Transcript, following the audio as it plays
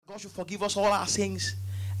God should forgive us all our sins.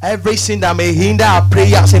 Every sin that may hinder our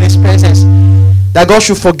prayers in His presence. That God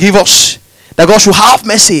should forgive us. That God should have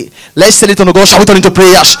mercy. Let's tell it unto God. Shall we turn into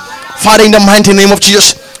prayers? Father, in the mighty name of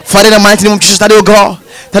Jesus. Father, in the mighty name of Jesus. That, oh God.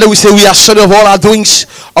 That we say we are sorry of all our doings,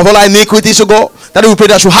 of all our iniquities, oh God. That we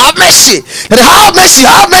pray that you have mercy. That you have mercy,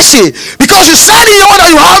 have mercy. Because you said in your word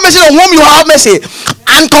that you have mercy on whom you have mercy.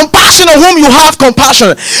 And compassion on whom you have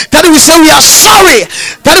compassion. That we say we are sorry.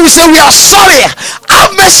 That we say we are sorry.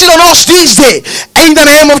 Have mercy on us this day. In the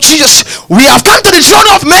name of Jesus. We have come to the throne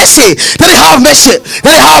of mercy. That you have mercy.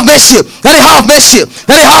 That you have mercy. That you have mercy.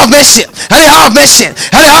 That you have mercy. That you have mercy.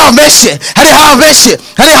 That you have mercy. That you have mercy.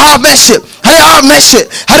 That you have mercy. That you have mercy.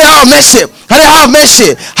 That you have mercy. That you have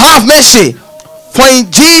mercy. Have mercy. For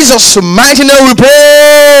in Jesus' mighty name we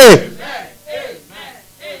pray.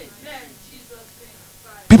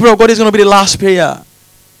 People of God, is going to be the last prayer.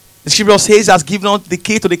 The scripture says, has given us the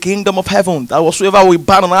key to the kingdom of heaven. That whatsoever we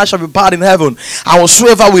bind on earth shall be bound in heaven. And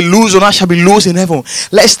whatsoever we lose on earth shall be loosed in heaven.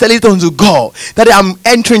 Let's tell it unto God that I am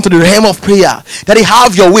entering to the realm of prayer. That He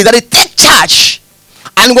have your way. That He take charge.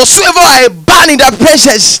 And whatsoever I ban in that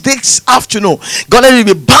presence this afternoon, God, let it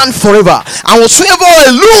be banned forever. And whatsoever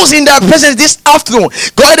I lose in that presence this afternoon,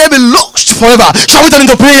 God, let it be lost forever. Shall we turn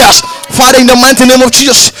into prayers? Father, in the mighty name of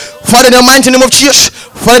Jesus. Father, in the mighty name of Jesus.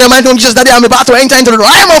 Father, in the mighty name of Jesus, that I am about to enter into the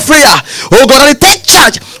realm of prayer. Oh God, let it take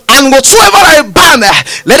charge. And whatsoever I ban,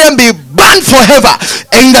 let them be banned forever.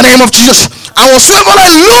 In the name of Jesus. And whatsoever I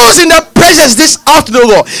lose in that presence this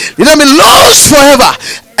afternoon, God, let them be lost forever.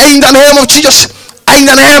 In the name of Jesus. In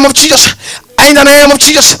the name of Jesus. In the name of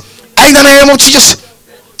Jesus. In the name of Jesus.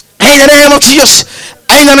 In the name of Jesus.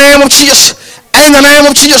 In the name of Jesus. In the name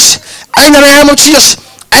of Jesus. In the name of Jesus.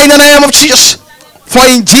 In the name of Jesus. For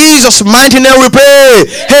in Jesus' mighty name we pray.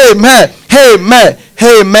 Amen. Amen.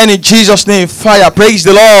 Amen. In Jesus' name. Fire. Praise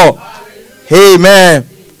the Lord. Amen.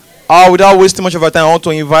 Without wasting much of our time, I want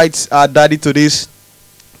to invite our daddy to this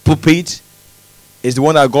pulpit. It's the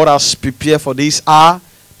one that God has prepared for this hour.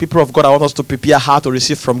 People of God, I want us to prepare how to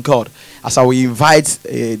receive from God. As I will invite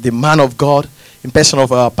the man of God in person of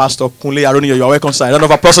Pastor Kunle Aroni. You are welcome, sir. Round of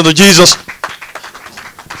applause to Jesus.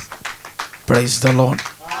 Praise the Lord.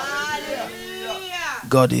 Hallelujah.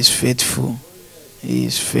 God is faithful. He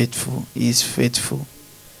is faithful. He is faithful.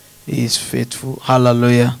 He is faithful.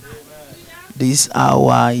 Hallelujah. This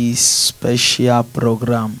hour is special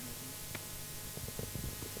program.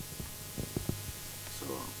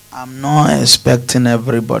 I'm not expecting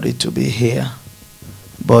everybody to be here.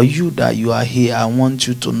 But you that you are here, I want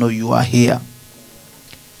you to know you are here.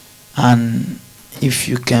 And if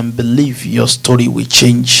you can believe, your story will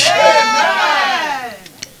change. Amen.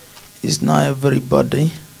 It's not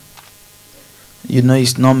everybody. You know,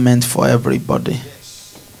 it's not meant for everybody.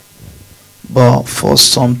 But for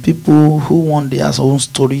some people who want their own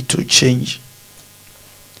story to change.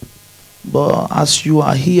 But as you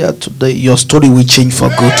are here today, your story will change for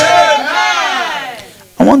good. Amen.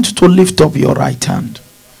 I want you to lift up your right hand.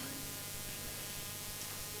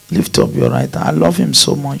 Lift up your right hand. I love Him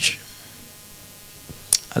so much.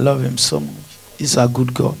 I love Him so much. He's a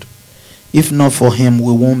good God. If not for Him,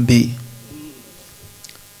 we won't be.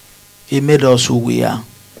 He made us who we are.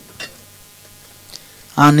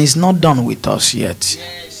 And He's not done with us yet.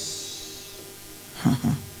 Yes.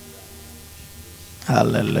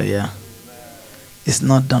 Hallelujah. It's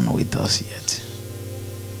not done with us yet.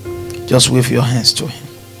 Just wave your hands to Him.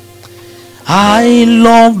 I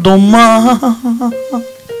love the man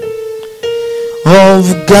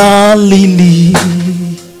of Galilee,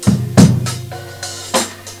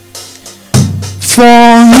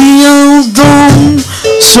 for He has done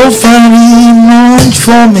so very much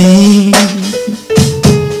for me.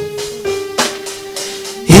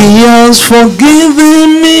 He has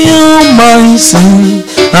forgiven me all my sin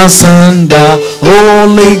and sent the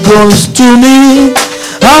Holy Ghost to me.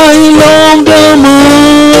 I love the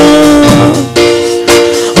man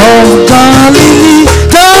of Galilee.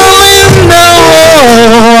 Darling, now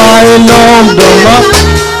I love the man.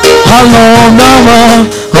 I love the man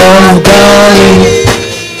of Galilee.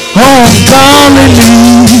 Of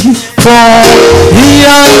Galilee, for He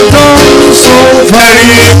has done so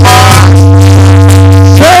very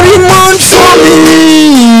much for me.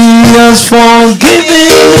 He has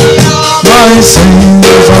forgiven my sins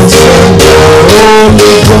and sent the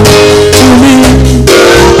Holy Ghost to me.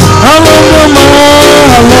 I love the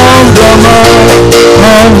man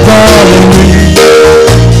of Galilee.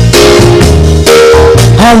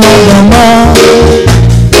 I love the man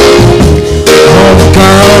of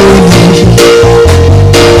Galilee.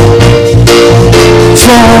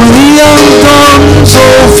 For He has done so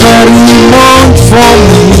very much for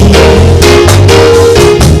me.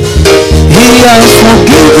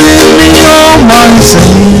 forgiven me all my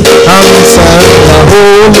sins and sent the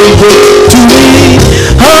Holy Ghost to me.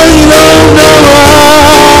 I love the Lamb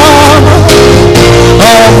of Galilee,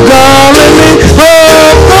 of Galilee.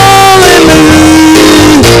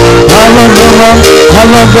 I love the Lamb, I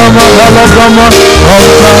love the Lamb, I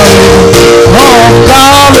love the Lamb of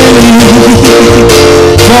Galilee,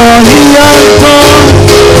 for he has done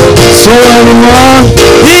so very much.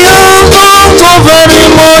 He has done so very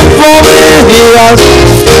much for me.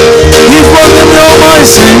 He forgiven me all my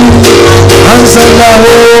sins and sent the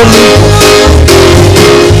Holy.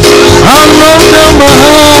 I love them, I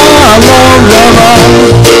love them.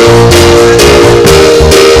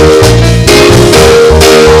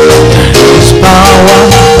 His power,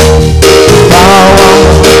 power,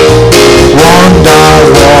 wonder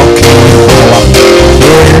walking power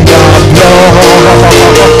in the blood of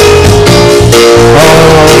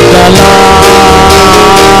the Lamb.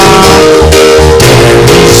 There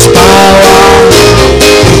is power,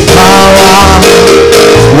 power,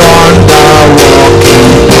 wonder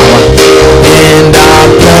walking power in the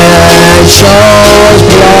precious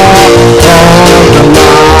blood of the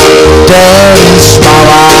Lamb. There is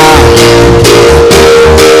power,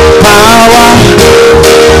 power,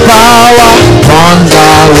 power,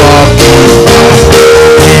 wonder working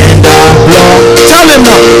in the blood. Tell him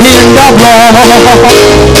now, in the blood of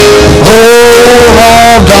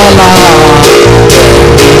the Lamb.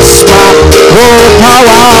 It's power,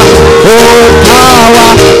 power, power,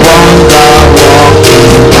 wonder working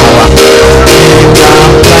power in the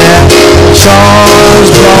precious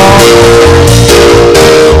blood.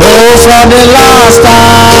 Oh, for the last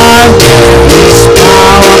time, it's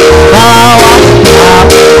power, power,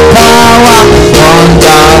 power,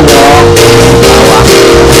 wonder working power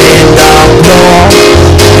in the blood,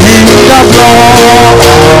 in the blood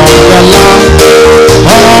of the Lamb,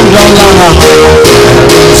 of the Lamb.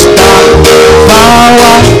 It's power,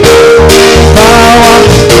 power, power,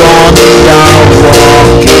 wonder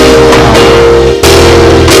working power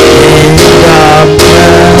in the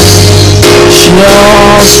precious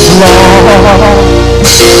blood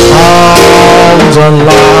of the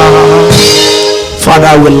Lamb.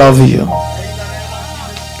 Father, we love you.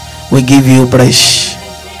 We give you praise.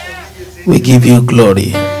 We give you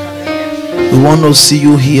glory. We want to see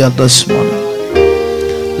you here this morning.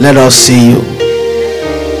 Let us see you.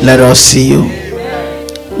 Let us see you.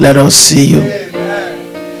 Let us see you.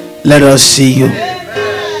 Let us see you.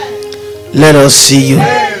 Let us see you.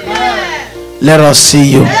 Let us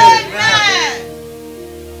see you.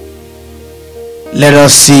 Let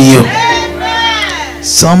us see you.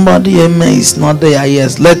 Somebody, amen, is not there.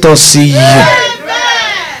 Yes, let us see you.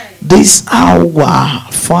 This hour,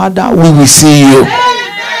 Father, we will see you.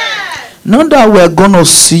 Not that we're going to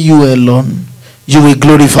see you alone. You will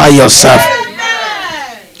glorify yourself.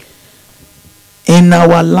 In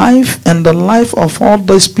our life and the life of all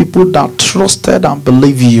those people that trusted and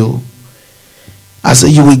believe you, I say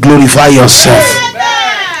you will glorify yourself.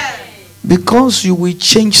 Because you will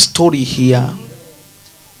change story here.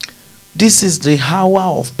 This is the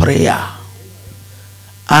hour of prayer.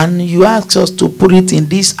 And you ask us to put it in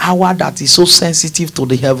this hour that is so sensitive to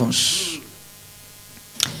the heavens.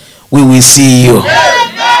 We will see you.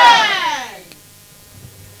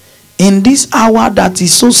 In this hour that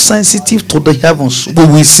is so sensitive to the heavens, we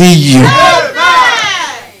will see you.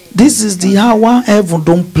 This is the hour heaven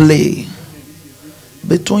don't play.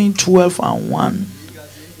 Between 12 and 1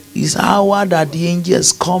 is hour that the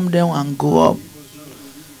angels come down and go up.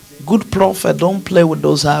 Good prophet don't play with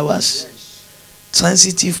those hours.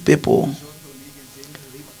 Sensitive people.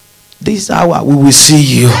 This hour we will see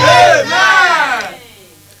you.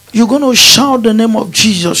 You're going to shout the name of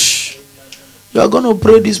Jesus. You're going to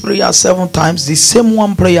pray this prayer 7 times. The same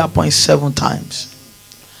one prayer point 7 times.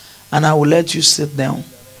 And I will let you sit down.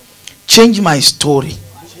 Change my story.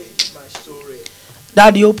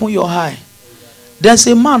 Daddy, open your eye. There's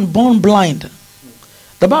a man born blind.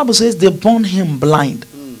 The Bible says they born him blind.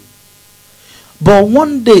 But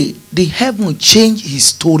one day, the heaven changed his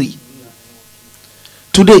story.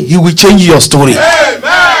 Today, he will change your story. Amen.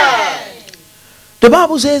 The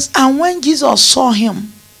Bible says, and when Jesus saw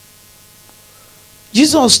him,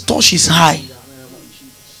 Jesus touched his eye.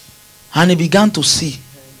 And he began to see.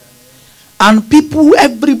 And people,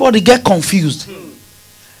 everybody get confused.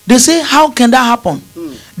 They say, how can that happen?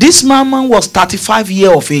 This man was 35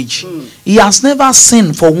 years of age. He has never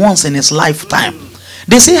sinned for once in his lifetime.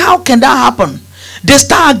 They say, how can that happen? They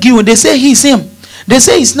start arguing. They say, he's him. They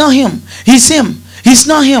say, it's not him. He's him. He's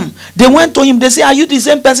not him. They went to him. They say, are you the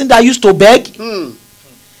same person that used to beg?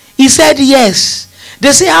 He said, yes.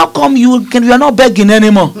 They say, how come you are not begging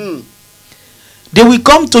anymore? They will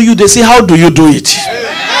come to you. They say, how do you do it?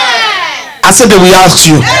 I said they will ask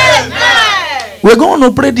you. We're going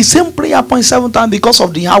to pray the same prayer point 7 times because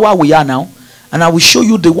of the hour we are now. And I will show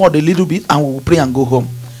you the word a little bit and we will pray and go home.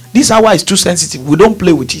 This hour is too sensitive. We don't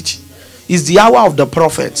play with it. It's the hour of the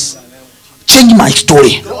prophets. Change my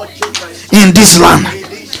story in this land.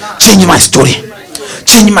 Change my story.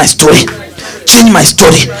 Change my story. Change my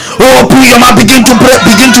story. Oh, put your mouth. Begin to pray.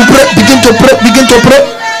 Begin to pray. Begin to pray. Begin to pray.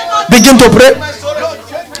 Begin to pray.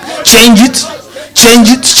 Change it. Change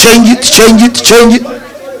it. Change it. Change it. Change it.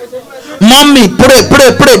 Mommy, pray,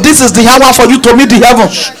 pray, pray. This is the hour for you to meet the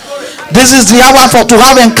heavens. This is the hour for to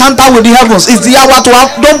have encounter with the heavens. It's the hour to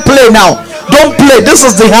have. Don't play now. Don't play. This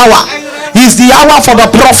is the hour. It's the hour for the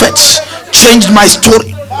prophets. Change my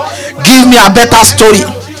story. Give me a better story.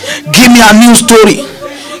 Give me a new story.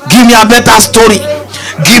 Give me a better story.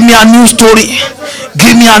 Give me a new story.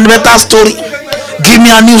 Give me a better story. Give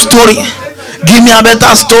me a new story. Give me a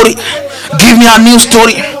better story. Give me a new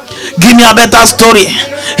story. Give me a better story.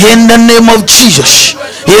 In the name of Jesus.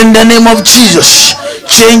 In the name of Jesus.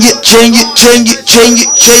 Change it, change it, change it, change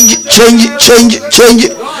it, change it, change it, change it, change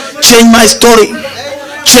it. Change my story.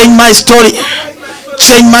 Change my story.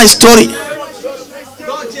 Change my story.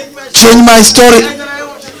 Change my story.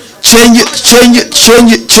 Change it, change it,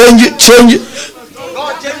 change it, change it, change it.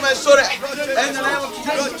 God change my story.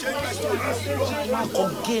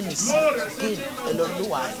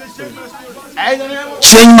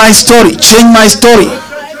 Change my story. Change my story.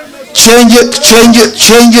 Change it, change it,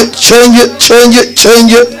 change it, change it, change it,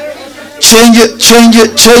 change it, change it, change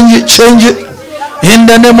it, change it, change it. In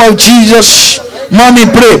the name of Jesus. Mommy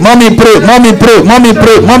pray, mommy pray, mommy pray, mommy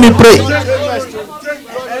pray, mommy pray.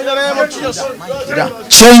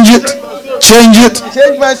 Change it, change it,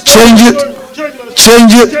 change it,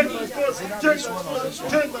 change it,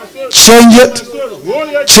 change it,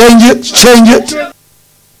 change it, change it.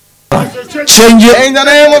 Change it in the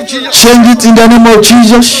name of Jesus. Change it in the name of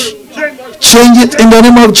Jesus. Change it in the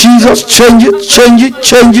name of Jesus. Change it, change it,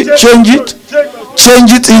 change it, change it.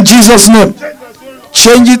 Change it in Jesus' name.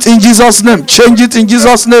 Change it in Jesus' name. Change it in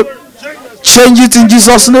Jesus' name. Change it in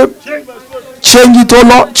Jesus' name. Change it, oh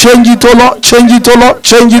Lord. Change it, oh Lord. Change it, oh Lord.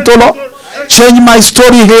 Change it, oh Lord. Change my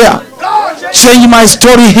story here. Change my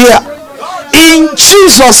story here. In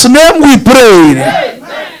Jesus' name we pray.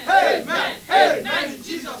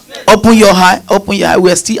 Open your eye. Open your eye.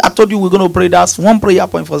 We are still. I told you we're going to pray that one prayer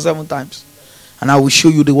point for 7 times, and I will show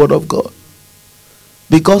you the word of God.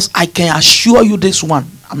 Because I can assure you this one.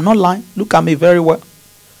 I'm not lying. Look at me very well.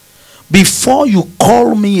 Before you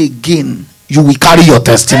call me again, you will carry your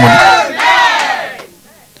testimony.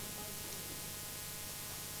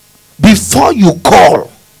 Before you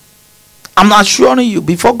call, I'm assuring you,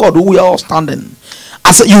 before God, who we are all standing,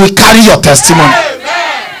 I said you will carry your testimony.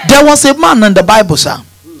 There was a man in the Bible, sir.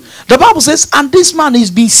 The Bible says, and this man is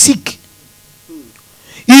being sick.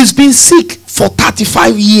 He's been sick for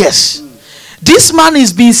 35 years. This man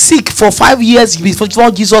is being sick for 5 years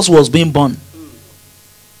before Jesus was being born.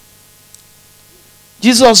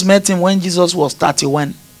 Jesus met him when Jesus was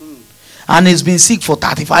 31. And he's been sick for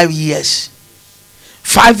 35 years.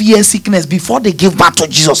 5 years sickness before they gave birth to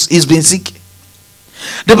Jesus. He's been sick.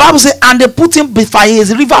 The Bible says, and they put him by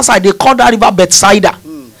his riverside. They called that river Bethsaida.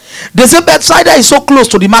 They say Bethsaida is so close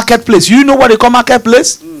to the marketplace. You know what they call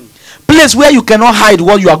marketplace? Place where you cannot hide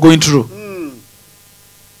what you are going through.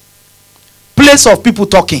 Place of people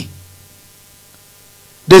talking.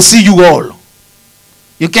 They see you all.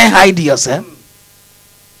 You can't hide yourself.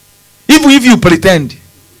 Even if you pretend,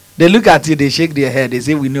 they look at you, they shake their head, they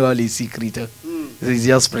say, we know all his secret. He's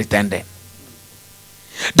just pretending.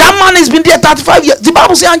 That man has been there 35 years. The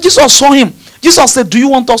Bible says, and Jesus saw him. Jesus said, do you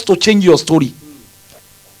want us to change your story?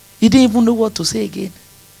 He didn't even know what to say again.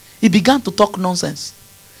 He began to talk nonsense.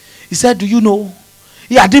 He said, do you know?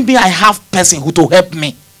 I didn't mean I have person who to help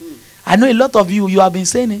me. I know a lot of you have been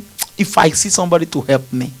saying it. If I see somebody to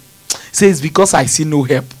help me, say it's because I see no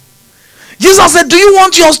help. Jesus said, do you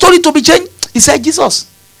want your story to be changed? He said, Jesus,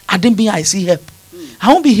 I didn't mean I see help.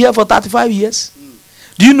 I won't be here for 35 years.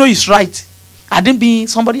 Do you know it's right? I didn't mean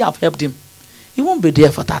somebody have helped him. He won't be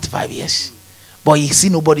there for 35 years. But he see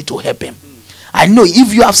nobody to help him. I know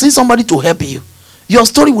if you have seen somebody to help you, your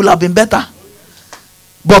story will have been better.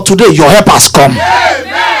 But today, your help has come.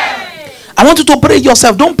 Amen. I want you to pray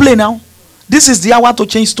yourself. Don't play now. This is the hour to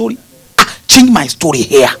change story. Change my story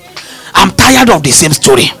here. I'm tired of the same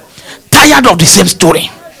story. Tired of the same story.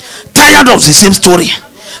 Tired of the same story.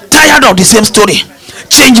 Tired of the same story.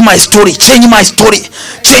 Change my story. Change my story.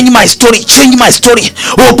 Change my story. Change my story.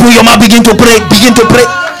 Open your mouth. Begin to pray. Begin to pray.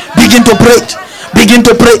 Begin to pray. Begin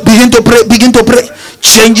to pray. Begin to pray. Begin to pray.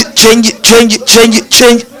 Change it, change it, change it, change it,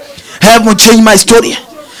 change it. Heaven change my story.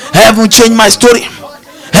 Heaven change my story.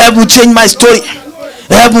 Heaven change my story.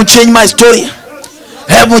 Heaven change my story.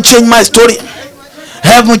 Heaven change my story.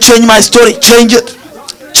 Heaven change my story. Change it.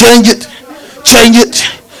 Change it. Change it.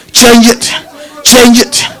 Change it. Change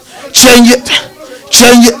it. Change it.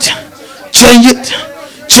 Change it. Change it.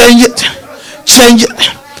 Change it. Change it.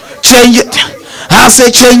 Change it. I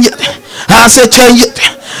say change it. I say change it.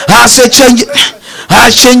 I say change it. I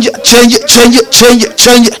change it. Change it. Change it. Change it.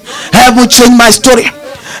 Change it. Heaven change my story.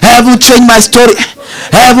 Heaven change my story.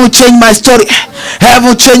 Heaven change my story.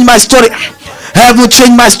 Heaven change my story. Heaven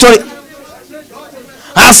change my story.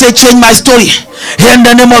 I say change my story in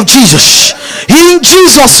the name of Jesus. In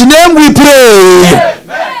Jesus' name we pray.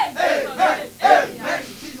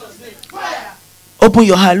 Open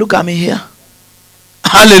your eye. Look at me here.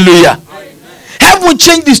 Hallelujah. Heaven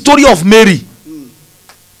changed the story of Mary.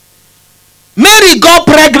 Mary got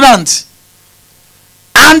pregnant,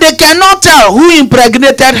 and they cannot tell who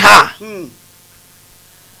impregnated her.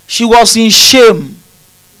 She was in shame.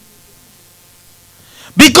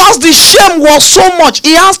 Because the shame was so much,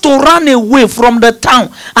 he has to run away from the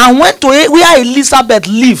town and went to where Elizabeth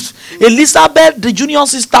lived. Elizabeth, the junior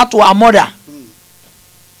sister to her mother.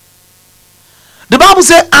 The Bible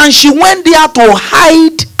says, and she went there to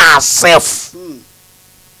hide herself.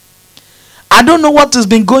 I don't know what has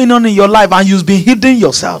been going on in your life and you've been hiding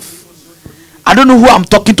yourself. I don't know who I'm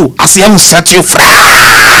talking to. I say I will set you free.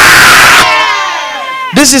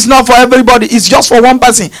 This is not for everybody. It's just for one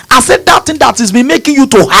person. I said that thing that has been making you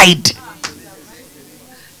to hide.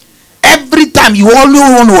 Every time you always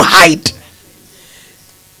want to hide.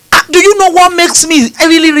 Do you know what makes me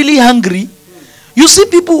really, really hungry? You see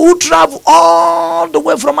people who travel all the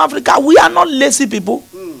way from Africa. We are not lazy people.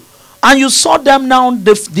 And you saw them now,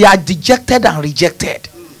 they are dejected and rejected.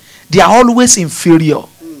 They are always inferior.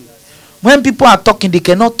 When people are talking, they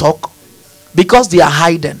cannot talk because they are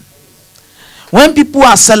hiding. When people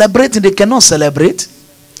are celebrating, they cannot celebrate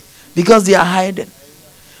because they are hiding.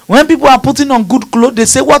 When people are putting on good clothes, they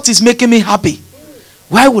say, what is making me happy?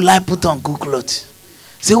 Why will I put on good clothes?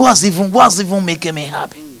 Say, what's even making me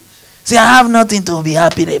happy? Say, I have nothing to be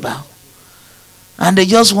happy about. And they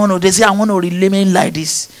just want to, they say, I want to remain like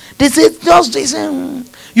this. They say, just this.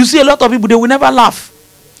 You see a lot of people, they will never laugh.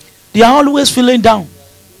 They are always feeling down.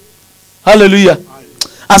 Hallelujah.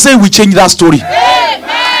 I say we change that story.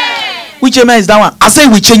 Which amen is that one? I say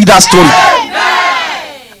we change that story.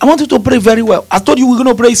 Amen. I want you to pray very well. I told you we're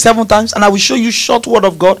going to pray 7 times and I will show you short word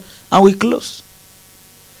of God and we close.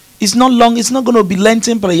 It's not long. It's not going to be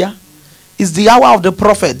Lenten prayer. It's the hour of the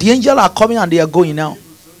prophet. The angels are coming and they are going now.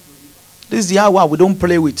 This is the hour we don't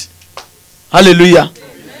play with. Hallelujah.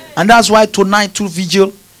 Amen. And that's why tonight to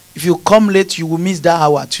vigil, if you come late, you will miss that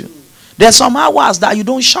hour too. There's some hours that you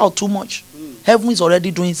don't shout too much. Heaven is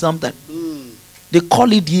already doing something. They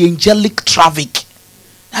call it the angelic traffic.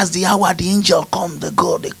 That's the hour the angel come, they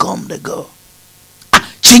go, they come, they go.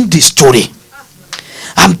 Change the story.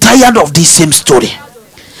 I'm tired of this same story.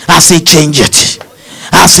 I say change it.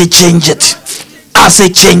 I say change it. I say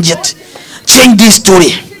change it. Change this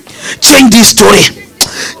story. Change this story.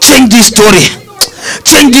 Change this story.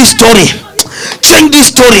 Change this story. Change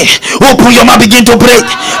this story. Open your mouth. Begin to pray.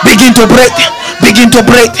 Begin to pray. Begin to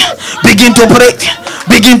pray. Begin to pray.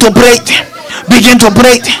 Begin to pray. Begin to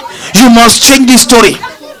pray. You must change this story.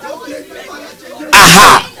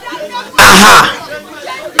 Aha. Aha.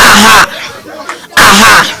 Aha.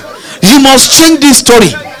 Aha. You must change this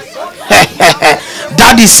story.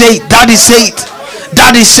 Daddy say it. Daddy say it.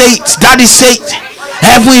 Daddy say it. Daddy say it.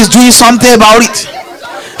 Heaven is doing something about it.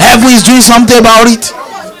 Heaven is doing something about it.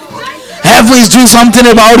 Heaven is doing something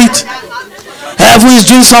about it. Heaven is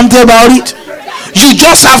doing something about it. You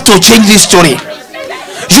just have to change this story.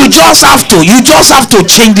 You just have to. You just have to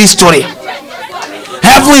change this story.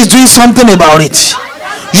 Heaven is doing something about it.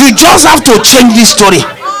 You just have to change this story.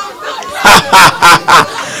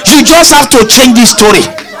 You just have to change this story.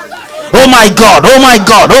 Oh my God. Oh my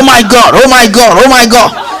God. Oh my God. Oh my God. Oh my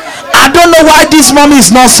God. I don't know why this mommy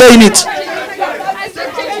is not saying it.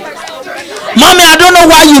 Mommy, I don't know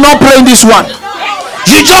why you're not praying this one.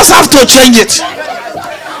 You just have to change it.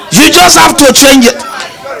 You just have to change it.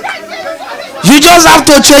 You just have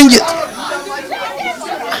to change it.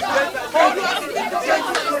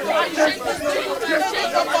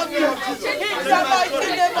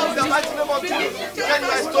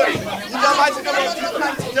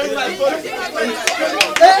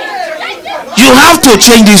 You have to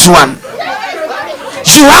change this one.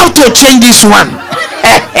 You have to change this one.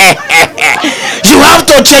 You have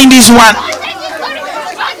to change this one.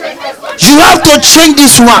 You have to change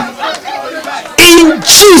this one. In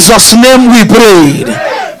Jesus' name we prayed.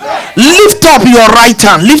 Lift up your right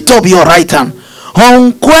hand. Lift up your right hand.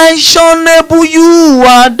 Unquestionable, you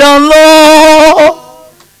are the Lord.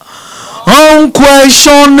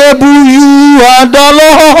 Unquestionable, you are the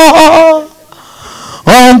Lord.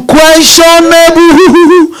 Unquestionable,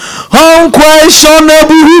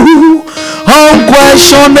 unquestionable,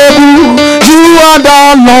 unquestionable, you are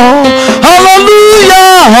the Lord.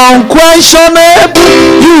 Hallelujah. Unquestionable,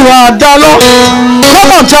 you are the Lord. Come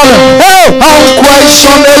on, tell them. Hey,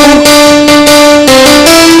 unquestionable.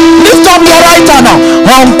 Lift up your right hand now.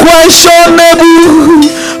 Unquestionable,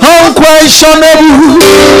 unquestionable,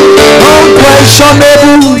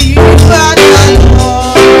 unquestionable.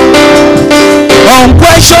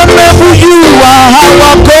 Unquestionable, you are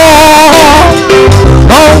our God.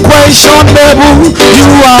 Unquestionable, you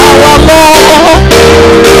are our Lord.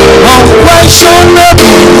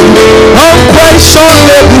 Unquestionable,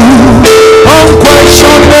 unquestionable,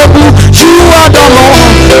 unquestionable, you are the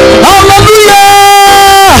Lord. Hallelujah.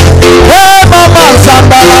 Hey, Mama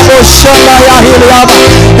Sandala Boshaya Hiliaba.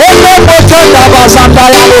 Hey, Mama Sandala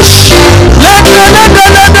Sandala Bosh. Let Mama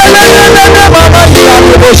Hiliaba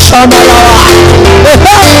Boshaya.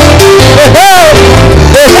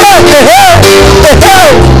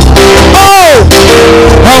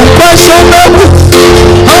 Unquestionable,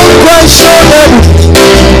 unquestionable,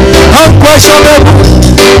 unquestionable,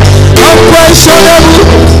 unquestionable,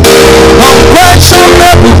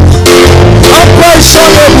 unquestionable,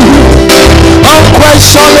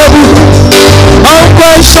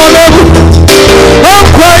 unquestionable, unquestionable,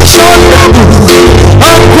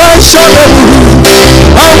 unquestionable,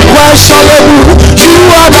 unquestionable, you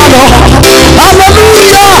are the Lord.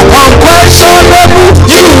 Hallelujah. Unquestionable,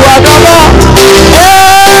 you are the Lord. Hey,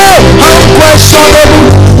 unquestionable,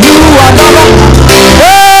 you are the Lord. Hey,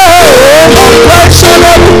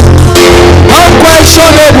 unquestionable,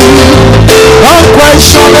 unquestionable,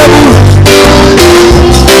 unquestionable, unquestionable,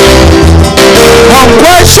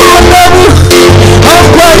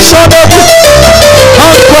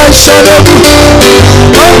 unquestionable,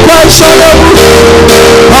 unquestionable, unquestionable,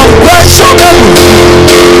 unquestionable,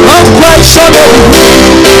 unquestionable,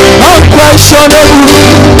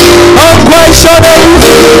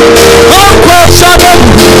 unquestionable,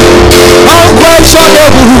 unquestionable,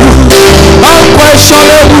 unquestionable,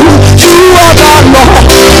 unquestionable, you are the Lord.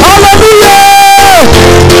 Hallelujah.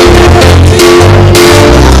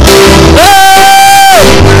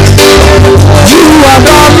 You are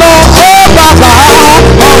the Lord. Oh, Baba.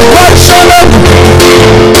 Unquestionable,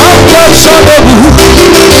 unquestionable,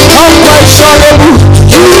 unquestionable,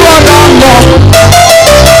 you are the Lord.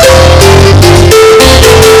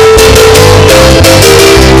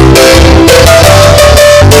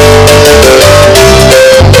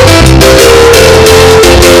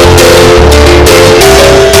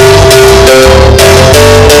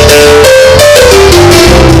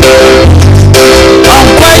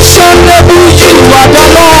 Unquestionable, you are the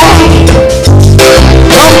Lord.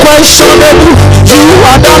 Unquestionable, you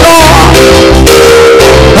are the Lord.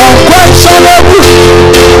 Unquestionable,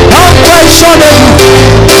 unquestionable,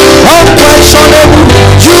 unquestionable,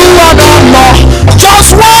 you are the Lord.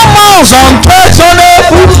 Just 1 month,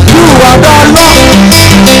 unquestionable, you are the Lord.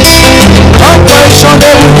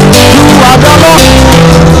 Unquestionable, you are the Lord.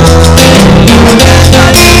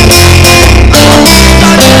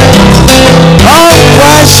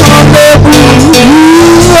 Unquestionable,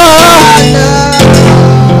 you are.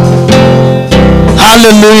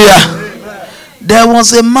 Hallelujah. There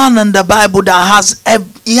was a man in the Bible that has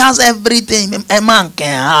everything a man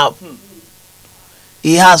can have.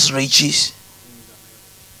 He has riches.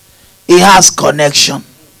 He has connection.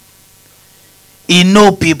 He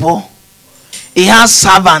knows people. He has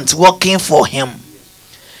servants working for him.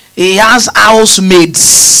 He has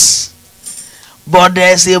housemaids. But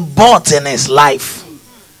there's a but in his life.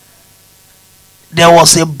 There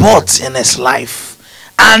was a but in his life.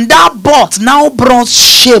 And that but now brought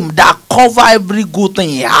shame that cover every good thing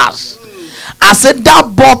he has. I said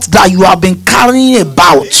that but that you have been carrying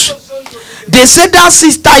about. They said that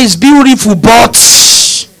sister is beautiful, but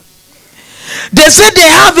they said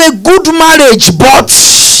they have a good marriage, but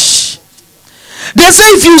they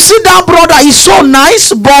say if you see that brother, he's so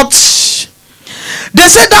nice, but they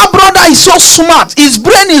say that brother is so smart, his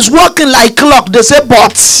brain is working like clock. They say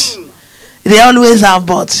but they always have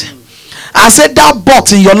but. I said that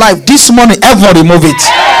but in your life this morning, ever remove it.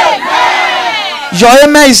 Amen. Your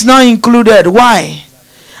amen is not included. Why?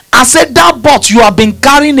 I said that but you have been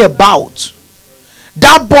carrying about,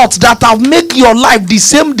 that but that have make your life the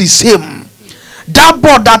same. That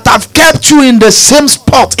board that have kept you in the same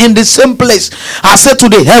spot, in the same place, I said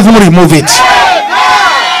today, heaven remove it.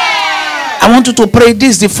 I want you to pray.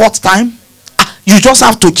 This is the fourth time. You just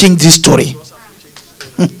have to change this story.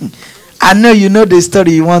 I know you know the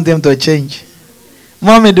story you want them to change.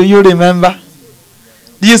 Mommy, do you remember?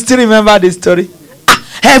 Do you still remember the story?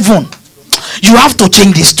 Heaven, you have to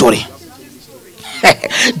change this story.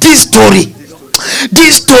 This story.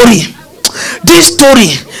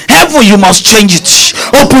 Heaven, you must change it.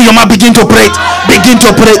 Open your mouth, begin to pray. Begin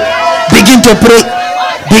to pray. Begin to pray.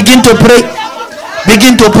 Begin to pray.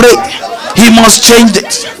 Begin to pray. He must change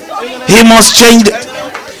it. He must change it.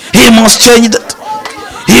 He must change it.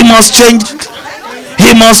 He must change it.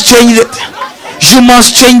 He must change it. You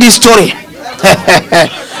must change this story.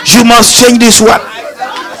 You must change this one.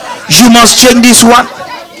 You must change this one.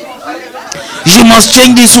 You must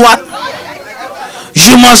change this one.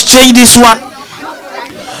 You must change this one.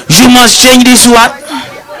 You must change this one.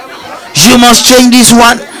 You must change this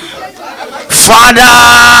one. Father,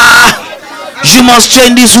 you must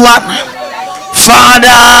change this one. Father,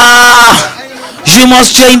 you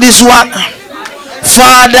must change this one.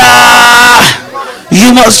 Father,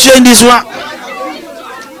 you must change this one.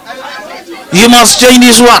 You must change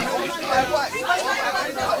this one.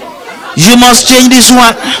 You must change this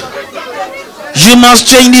one. You must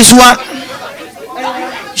change this one.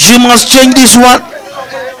 You must change this one.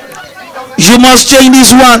 You must change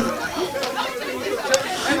this one.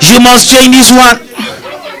 You must change this one.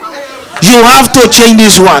 You have to change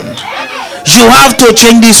this one. You have to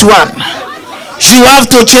change this one. You have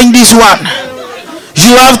to change this one.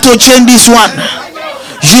 You have to change this one.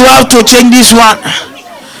 You have to change this one.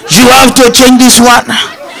 You have to change this one.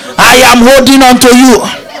 I am holding on to you.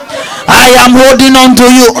 I am holding on to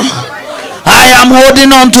you. I am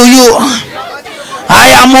holding on to you. I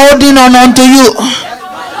am holding on to you.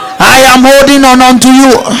 I am holding on to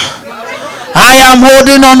you. I am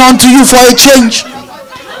holding on to you for a change.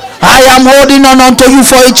 I am holding on to you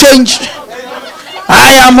for a change.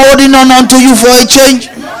 I am holding on to you for a change.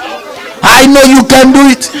 I know you can do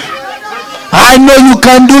it. I know you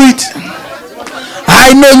can do it.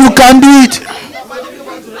 I know you can do it.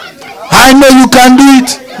 I know you can do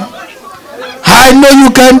it. I know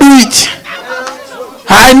you can do it.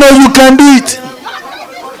 I know you can do it.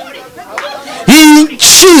 In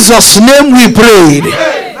Jesus' name we prayed.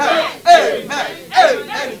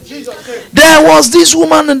 There was this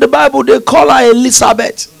woman in the Bible, they call her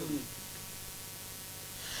Elizabeth.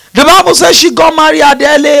 The Bible says she got married at the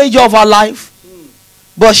early age of her life,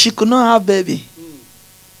 but she could not have baby.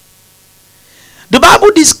 The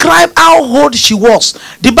Bible describes how old she was.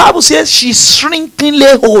 The Bible says she's shrinkingly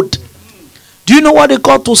old. Do you know what they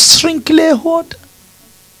call to shrinkingly old?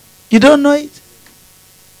 You don't know it?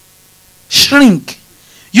 Shrink.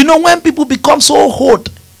 You know when people become so old,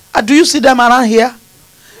 do you see them around here?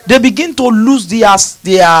 They begin to lose their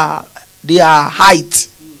height.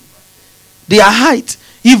 Their height.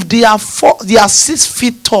 If they are 6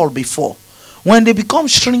 feet tall before, when they become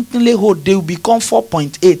shrinkingly old, they will become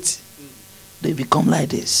 4.8. They become like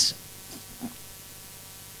this.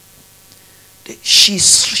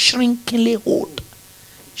 She's shrinkingly old.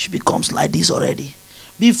 She becomes like this already.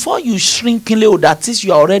 Before you shrinkingly old, that is,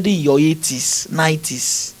 you are already in your 80s,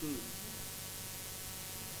 90s.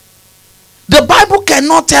 The Bible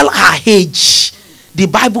cannot tell her age. The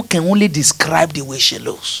Bible can only describe the way she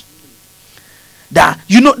looks. That,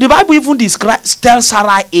 you know, the Bible even tells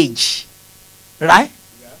Sarah's age. Right?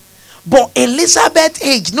 Yeah. But Elizabeth's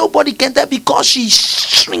age, nobody can tell because she's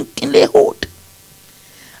shrinkingly old.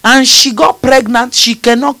 And she got pregnant. She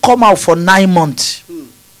cannot come out for 9 months.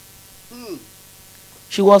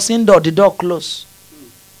 She was indoor, the door closed.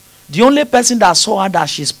 The only person that saw her that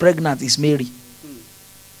she's pregnant is Mary.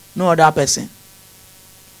 No other person.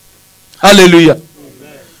 Hallelujah.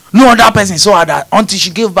 Amen. No other person saw her that until she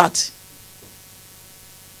gave birth.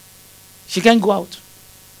 She can't go out.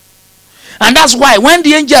 And that's why when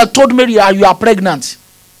the angel told Mary, you are pregnant,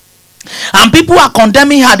 and people are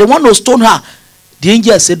condemning her, they want to stone her, the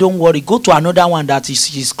angel said, don't worry, go to another one that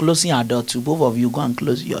she's closing her door to. Both of you go and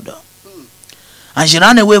close your door. And she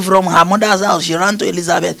ran away from her mother's house. She ran to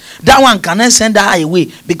Elizabeth. That one cannot send her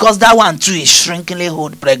away because that one too is shrinkingly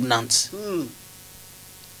old, pregnant.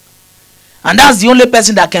 And that's the only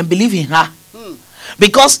person that can believe in her.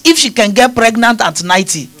 Because if she can get pregnant at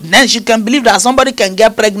 90, then she can believe that somebody can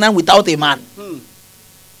get pregnant without a man.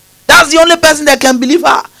 That's the only person that can believe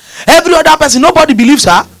her. Every other person, nobody believes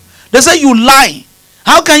her. They say you lie.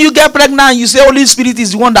 How can you get pregnant and you say Holy Spirit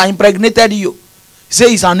is the one that impregnated you? You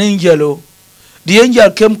say it's an angel. Oh. The angel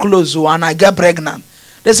came close and I get pregnant.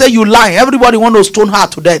 They say you lie. Everybody want to stone her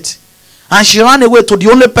to death. And she ran away to the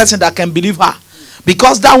only person that can believe her.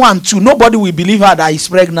 Because that one too, nobody will believe her that it's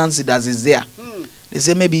pregnancy that is there. They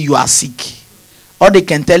say maybe you are sick. All they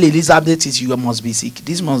can tell Elizabeth is you must be sick.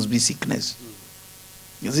 This must be sickness.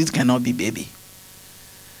 Because it cannot be baby.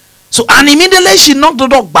 So, and immediately she knocked the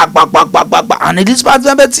door, back. And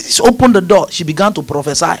Elizabeth opened the door. She began to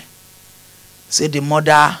prophesy. Say, the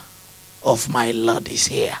mother of my Lord is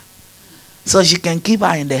here. So she can keep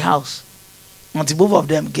her in the house until both of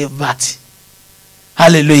them gave birth.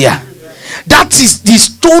 Hallelujah. That is the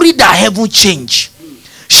story that heaven changed.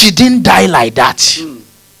 She didn't die like that.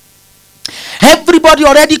 Everybody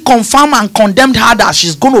already confirmed and condemned her that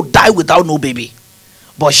she's going to die without no baby.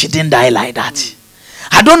 But she didn't die like that.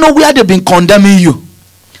 I don't know where they've been condemning you.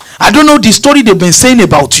 I don't know the story they've been saying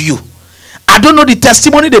about you. I don't know the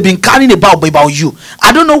testimony they've been carrying about you.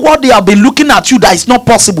 I don't know what they have been looking at you that is not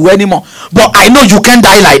possible anymore. But I know you can't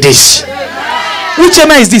die like this. Which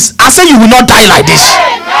amen is this? I say you will not die like this.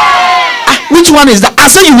 Which one is that?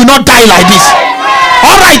 I say you will not die like this.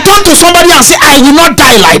 Alright, turn to somebody and say, I will not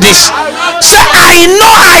die like this. Say, I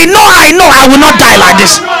know, I will not die like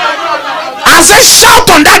this. I say, shout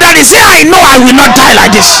on that and say, I know I will not die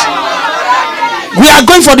like this. We are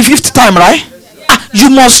going for the 5th time, right? You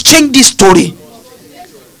must change this story.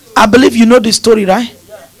 I believe you know this story, right?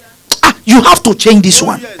 You have to change this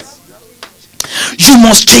one. You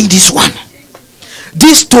must change this one.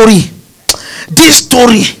 This story,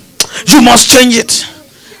 you must change it.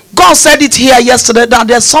 God said it here yesterday that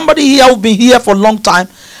there's somebody here who's been here for a long time,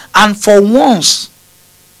 and for once,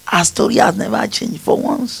 our story has never changed. For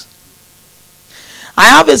once. I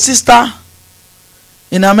have a sister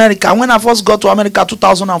in America. When I first got to America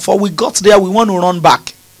 2004, we got there, we want to run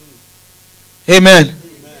back. Amen.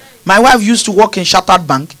 My wife used to work in Shattered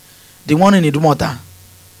Bank, the one in Idumota.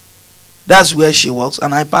 That's where she works,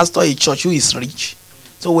 and I pastor a church who is rich.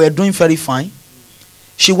 So we're doing very fine.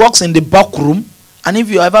 She works in the bulk room, and if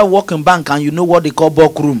you ever work in bank and you know what they call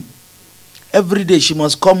bulk room, every day she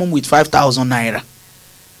must come home with 5,000 naira.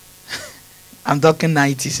 I'm talking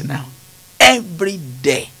 90s now. Every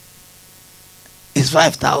day is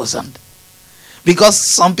 5,000. Because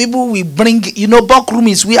some people will bring, bulk room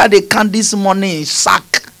is where they count this money in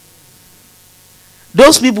sack.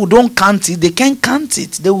 Those people don't count it. They can't count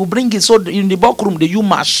it. They will bring it. So in the bulk room, they use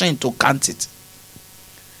machine to count it.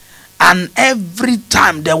 And every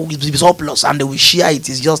time there will be surplus and they will share it.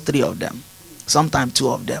 It's just 3 of them. Sometimes 2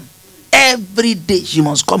 of them. Every day she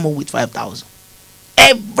must come home with 5,000.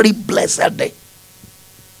 Every blessed day.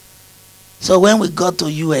 So when we got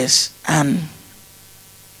to US and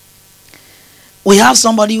we have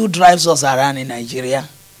somebody who drives us around in Nigeria.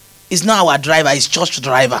 It's not our driver, it's church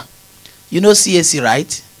driver. You know CAC,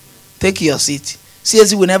 right? Take your seat.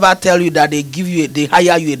 CAC will never tell you that they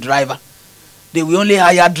hire you a driver. They will only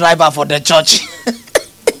hire driver for the church.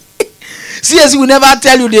 CAC will never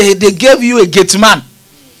tell you they gave you a gate man.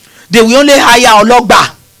 They will only hire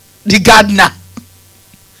Ologba, the gardener.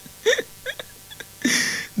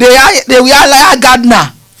 They will hire a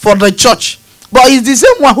gardener for the church. But it's the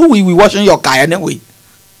same one who will be washing your car anyway.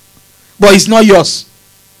 But it's not yours.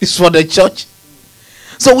 It's for the church.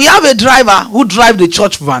 So we have a driver who drives the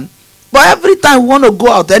church van. But every time we want to go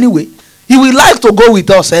out anyway, he will like to go with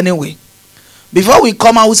us anyway. Before we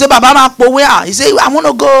come out, we say, Baba Makpo, where? He say, I want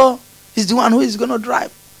to go. He's the one who is going to drive.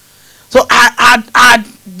 So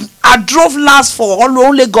I drove last for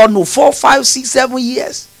only God knows 4, 5, 6, 7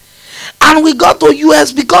 years. And we got to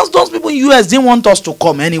US because those people in US didn't want us to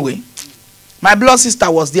come anyway. My blood sister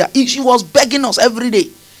was there. She was begging us every day.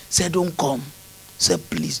 Said, don't come. Said,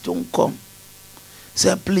 please don't come.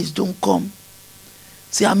 Said, please don't come.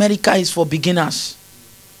 Say, America is for beginners.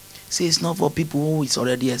 Say, it's not for people who is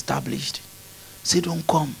already established. Say, don't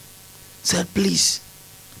come. Said, please.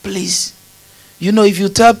 Please. If you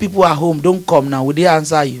tell people at home, don't come now, will they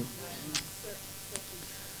answer you?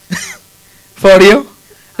 For real?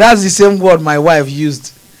 That's the same word my wife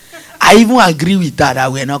used. I even agree with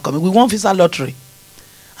that we're not coming. We won visa lottery.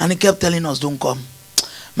 And he kept telling us, don't come.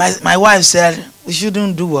 My wife said, we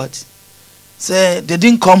shouldn't do what? Say, they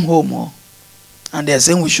didn't come home. And they're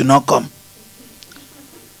saying we should not come.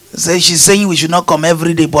 Say, she's saying we should not come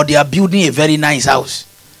every day, but they are building a very nice house.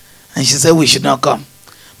 And she said we should not come.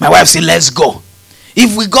 My wife said, let's go.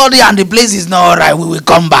 If we go there and the place is not alright, we will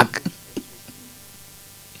come back.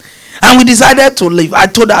 And we decided to leave. I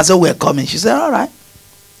told her, I said, we're coming. She said, alright.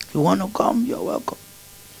 If you want to come, you're welcome.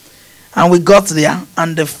 And we got there,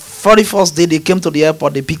 and the 41st day they came to the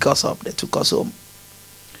airport, they picked us up, they took us home.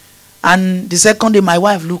 And the second day, my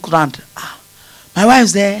wife looked around. My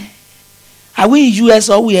wife's there. Are we in US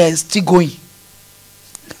or we are still going?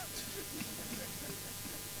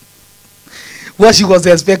 what she was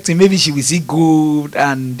expecting. Maybe she will see gold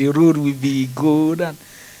and the road will be good. And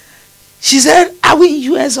she said, are we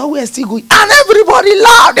in US or we're still going? And everybody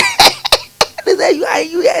laughed. They said, you are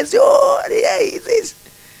in US. Oh, yeah, it is.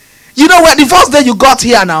 You know what? The first day you got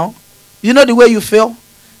here now, you know the way you feel?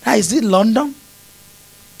 Is it London?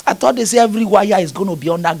 I thought they say every wire is going to be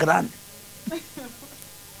underground.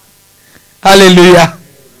 Hallelujah.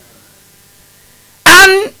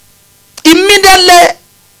 And immediately,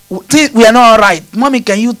 we are not all right. Mommy,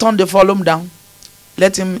 can you turn the volume down?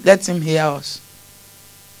 Let him hear us.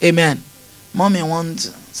 Amen. Mommy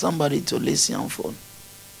wants somebody to listen on phone.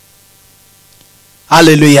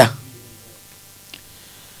 Hallelujah.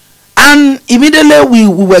 And immediately we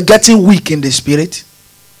were getting weak in the spirit.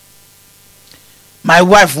 My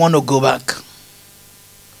wife want to go back.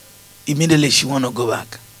 Immediately she want to go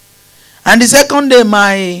back. And the second day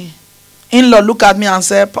my in-law looked at me and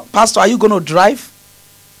said, Pastor, are you going to drive?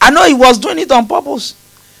 I know he was doing it on purpose.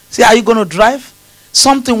 Say, are you going to drive?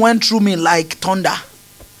 Something went through me like thunder.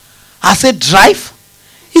 I said, drive?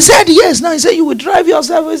 He said, yes. Now he said, you will drive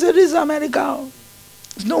yourself. He said, this is America.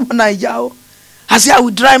 It's no Nigeria. I said, I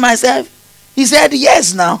will drive myself. He said,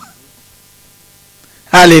 yes now.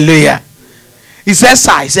 Hallelujah. He said,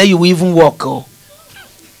 sir, he said, you will even walk. Oh.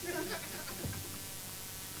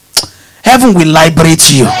 Heaven will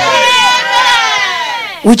liberate you.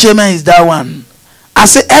 Which amen is that one? I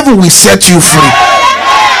said, heaven will set you free.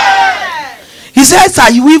 He said, sir,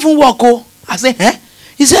 you will even walk. Oh. I said, eh?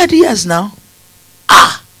 He said, yes now.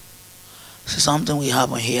 So something will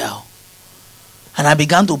happen here. And I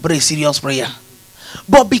began to pray serious prayer.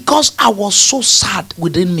 But because I was so sad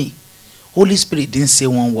within me, Holy Spirit didn't say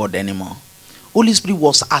one word anymore. Holy Spirit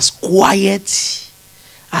was as quiet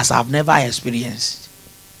as I've never experienced.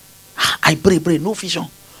 I pray, no vision,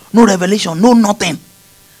 no revelation, no nothing.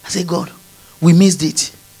 I say, God, we missed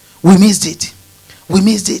it. We missed it. We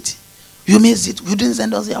missed it. You missed it. You didn't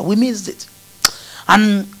send us here. We missed it.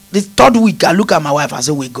 And the third week, I look at my wife. I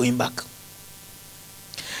say, we're going back.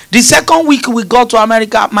 The second week we got to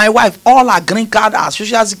America, my wife, all her green card, her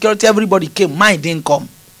social security, everybody came. Mine didn't come.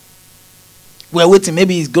 We were waiting.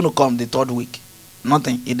 Maybe he's going to come the third week.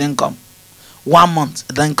 Nothing. He didn't come. 1 month.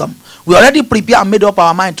 It didn't come. We already prepared and made up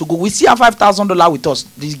our mind to go. We still have $5,000 with us.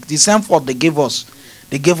 The same for they gave us.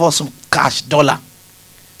 They gave us some cash, dollar.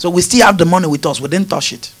 So we still have the money with us. We didn't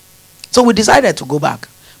touch it. So we decided to go back.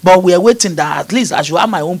 But we are waiting that at least I should have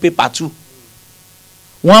my own paper too.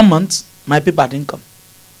 1 month, my paper didn't come.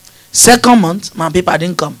 Second month, my paper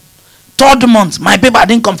didn't come. Third month, my paper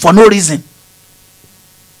didn't come for no reason.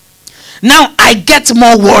 Now I get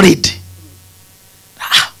more worried.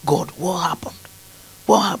 God, what happened?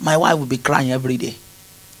 What happened? My wife will be crying every day.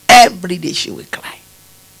 Every day she will cry.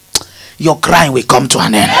 Your crying will come to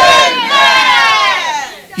an end.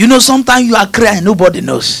 Amen. You know, sometimes you are crying, nobody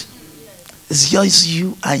knows. It's just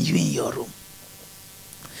you and you in your room.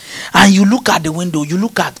 And you look at the window, you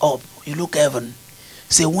look at up, you look heaven.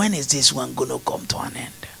 Say, when is this one going to come to an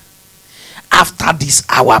end? After this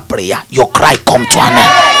hour prayer, your cry come to an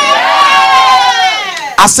end.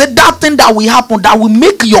 I said, that thing that will happen, that will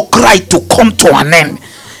make your cry to come to an end.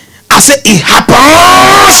 I said, it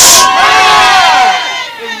happens.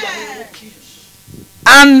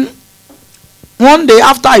 And one day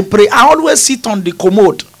after I pray, I always sit on the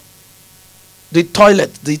commode. The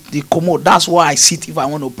toilet, the commode. That's where I sit if I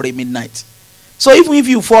want to pray midnight. So even if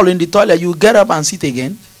you fall in the toilet, you get up and sit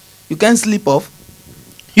again. You can sleep off.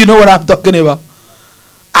 You know what I'm talking about.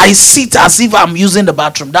 I sit as if I'm using the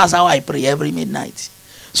bathroom. That's how I pray every midnight.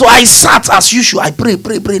 So I sat as usual. I pray.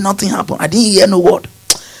 Nothing happened. I didn't hear no word.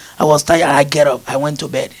 I was tired. I get up. I went to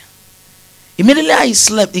bed. Immediately I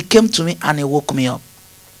slept. He came to me and he woke me up.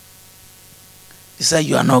 He said,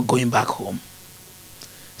 you are not going back home.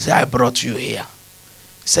 He said, I brought you here.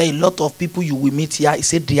 He said, a lot of people you will meet here. He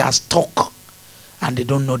said, they are stuck and they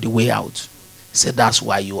don't know the way out. He said, that's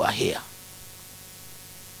why you are here.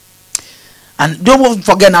 And don't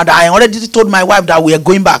forget now that I already told my wife that we are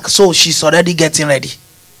going back. So she's already getting ready.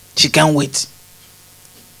 She can't wait.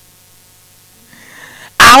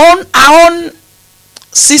 Our own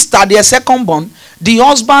sister, their second born, the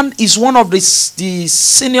husband is one of the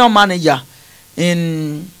senior manager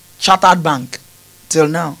in Chartered Bank till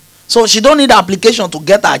now. So she don't need application to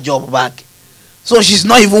get her job back. So she's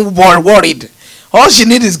not even worried. All she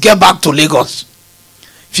needs is get back to Lagos.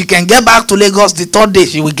 If she can get back to Lagos the third day,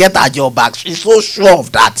 she will get her job back. She's so sure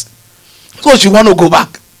of that. So she want to go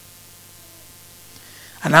back.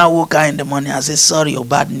 And I woke her in the morning. I said, sorry, your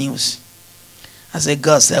bad news. I said,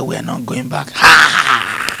 God said we are not going back.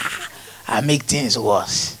 I make things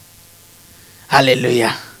worse.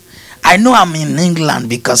 Hallelujah. I know I'm in England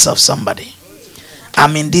because of somebody.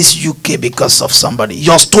 I'm in this UK because of somebody.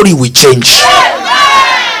 Your story will change.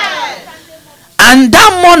 And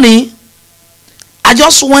that morning, I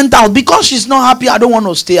just went out because she's not happy. I don't want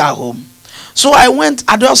to stay at home. So I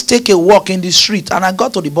just take a walk in the street and I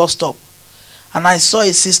got to the bus stop. And I saw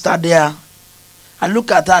a sister there. I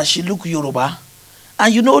look at her, she look Yoruba.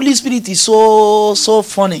 And you know, Holy Spirit is so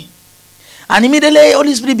funny. And immediately,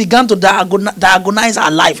 Holy Spirit began to diagnose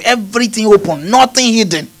her life. Everything open, nothing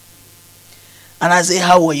hidden. And I say,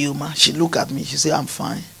 how are you, ma? She look at me. She say, I'm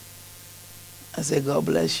fine. I say, God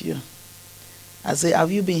bless you. I say,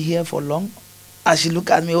 have you been here for long? And she look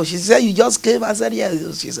at me. Oh, she said, you just came? I said,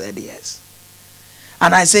 yes. She said, yes.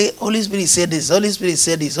 And I say, Holy Spirit said this. Holy Spirit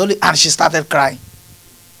said this. And she started crying.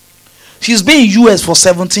 She's been in US for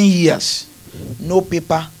 17 years. No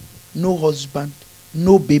paper, no husband,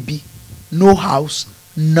 no baby, no house,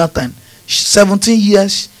 nothing. 17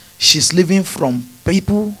 years, she's living from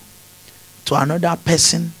people to another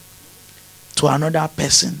person, to another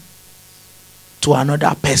person, to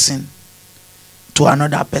another person, to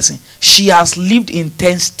another person. She has lived in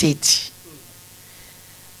 10 states.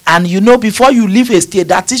 And you know, before you leave a state,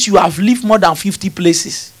 that is, you have lived more than 50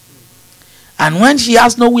 places. And when she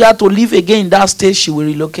has nowhere to live again in that state, she will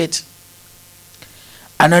relocate.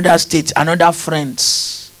 Another state, another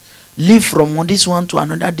friends. Live from this one to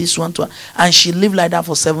another, this one to another. And she lived like that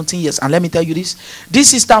for 17 years. And let me tell you this. This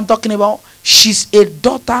sister I'm talking about, she's a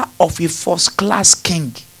daughter of a first-class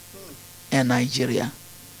king in Nigeria.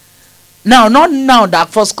 Now, not now that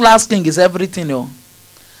first-class king is everything, no.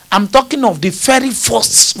 I'm talking of the very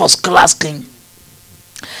first-class king.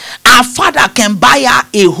 Our father can buy her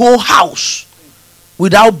a whole house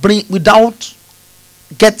without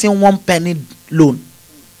getting 1 penny loan.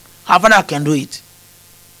 Our father can do it.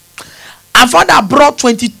 Our father brought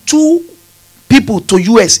 22 people to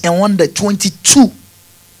US and 22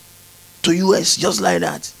 to US just like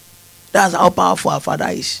that. That's how powerful our father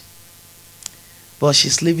is. But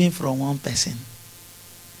she's living from one person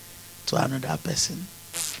to another person.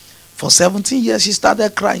 For 17 years, she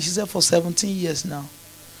started crying. She said, for 17 years now.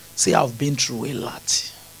 See, I've been through a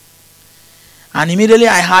lot. And immediately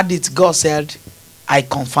I heard it. God said, I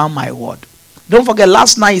confirm my word. Don't forget,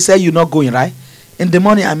 last night he said, you're not going, right? In the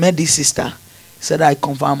morning, I met this sister. He said, I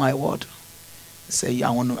confirm my word. He said, I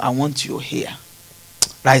want you here.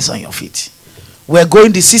 Rise on your feet. We're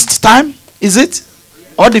going the 6th time, is it?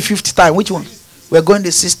 Or the 5th time? Which one? We're going the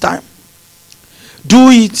 6th time. Do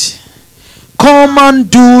it. Come and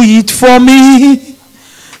do it for me.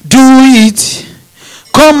 Do it.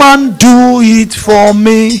 Come and do it for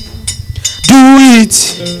me. Do it.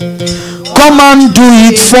 Come and do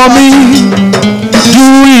it for me. Do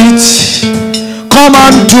it. Come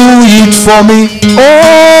and do it for me.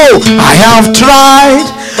 Oh, I have tried.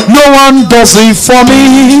 No one does it for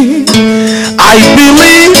me. I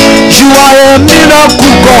believe you are a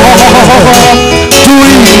miracle God. Do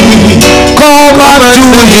it. Come and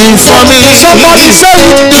do it for me. Somebody say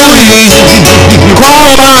it. Do it.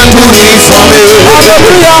 Come and do it for me.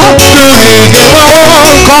 Hallelujah. Do it.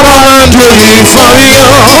 Come and do it for me.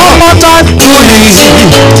 One more time. Do it.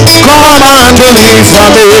 Come and do it for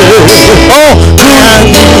me. Oh, do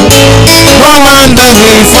it. Come and do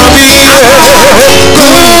it for me.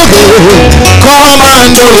 Come and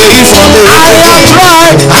do it for me.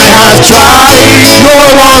 I have tried. No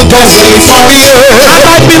one does it for me.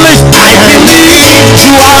 And I believe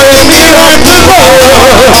you are a miracle God.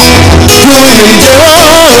 Do it.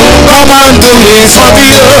 Come and do it for me.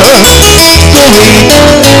 Do it.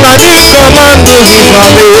 Come and do it for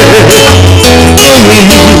me. Do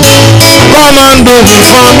it. Come and do it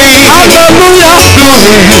for me. Hallelujah. Do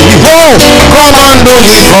it. Oh, come and do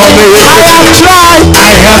it for me.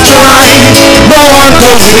 I have tried. No one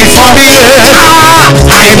does it for me.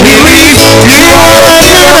 I believe you are a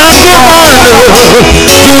miracle God.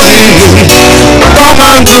 Do it. Come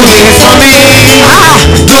and do it for me.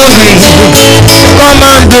 Do it. Come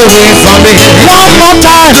and do it for me. One more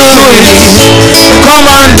time. Do it. Come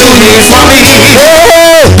and do it for me. Oh,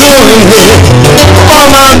 do it.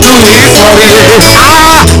 Come and do it for me.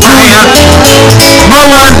 No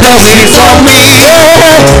one does it for me.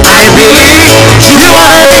 I believe you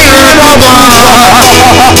are a miracle God.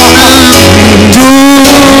 Do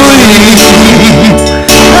it.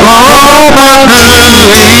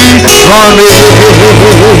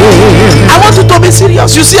 I want you to be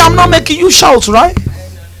serious. You see, I'm not making you shout, right?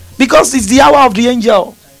 Because it's the hour of the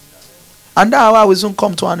angel. And that hour will soon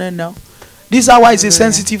come to an end now. This hour is a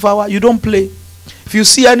sensitive hour. You don't play. If you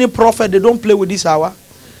see any prophet, they don't play with this hour.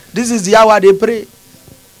 This is the hour they pray.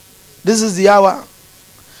 This is the hour.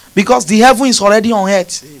 Because the heaven is already on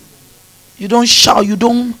earth. You don't shout. You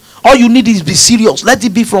don't All you need is be serious. Let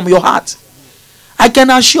it be from your heart. I can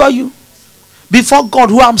assure you, before God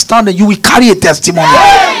who I'm standing, you will carry a testimony.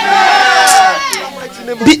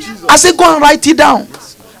 I say, go and write it down.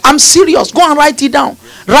 I'm serious. Go and write it down.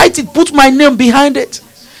 Write it. Put my name behind it.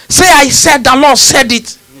 Say, I said, the Lord said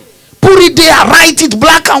it. Put it there. Write it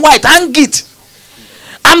black and white. Hang it.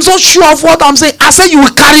 I'm so sure of what I'm saying. I say, you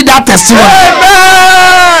will carry that testimony.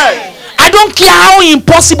 Amen. I don't care how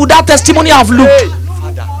impossible that testimony have looked.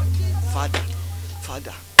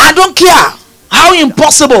 Father. I don't care how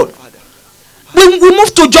impossible. We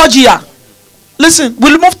moved to Georgia. Listen,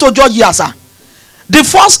 we moved to Georgia, sir. The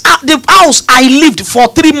house I lived for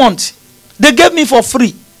 3 months. They gave me for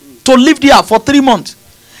free to live there for 3 months.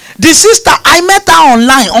 The sister, I met her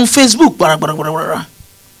online on Facebook.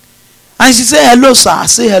 And she said, hello, sir. I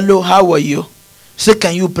say, hello, how are you? She said,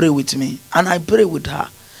 can you pray with me? And I pray with her.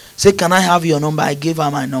 Say, can I have your number? I gave her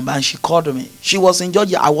my number and she called me. She was in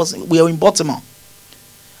Georgia. We were in Baltimore.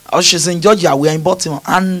 She's in Georgia. We are in Baltimore.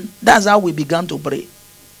 And that's how we began to pray.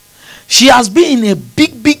 She has been in a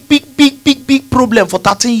big problem for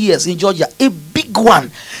 13 years in Georgia. A big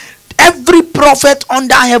one. Every prophet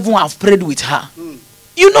under heaven have prayed with her.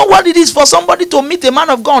 You know what it is for somebody to meet a man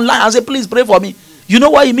of God online and say, please pray for me. You know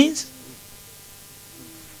what it means?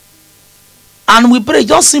 And we pray,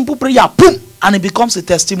 just simple prayer, boom, and it becomes a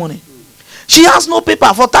testimony. She has no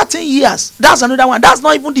paper for 13 years. That's another one. That's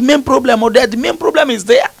not even the main problem. Or the main problem is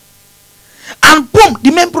there. And boom,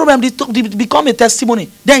 the main problem become a testimony.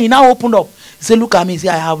 Then he now opened up. He said, look at me. He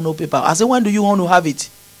said, I have no paper. I said, when do you want to have it?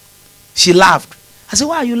 She laughed. I said,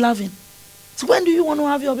 why are you laughing? I said, when do you want to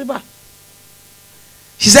have your paper?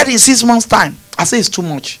 She said, in 6 months' time. I said, it's too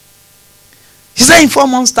much. She said, in 4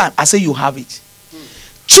 months' time. I said, you have it.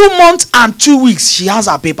 2 months and 2 weeks, she has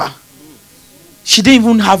her paper. She didn't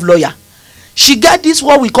even have lawyer. She got this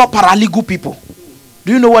what we call paralegal people.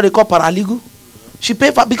 Do you know what they call paralegal? She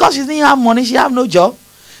paid for, because she didn't have money, she have no job.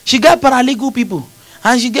 She got paralegal people.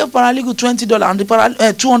 And she gave paralegal $20 and the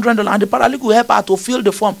 $200, and the paralegal helped her to fill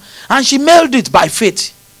the form. And she mailed it by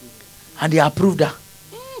faith. And they approved her.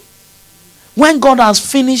 When God has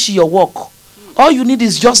finished your work, all you need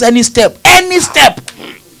is just any step. Any step.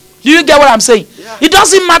 Do you get what I'm saying? Yeah. It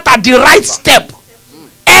doesn't matter the right step.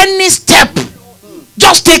 Any step.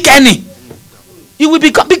 Just take any. It will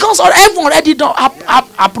become, because everyone already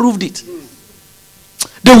approved it.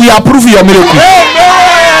 They will approve your miracle.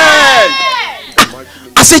 Amen.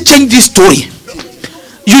 I say change this story.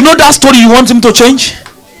 You know that story you want him to change?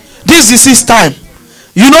 This is his time.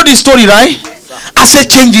 You know this story, right? I say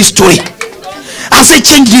change this story. I say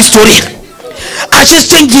change this story. I say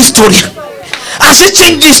change this story. I say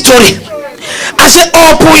change this story. I say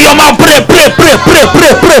open your mouth, pray.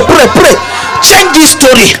 Change this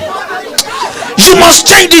story. You must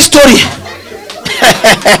change this story.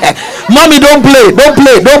 Mommy, don't play.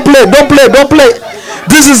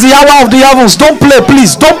 This is the hour of the heavens. Don't play,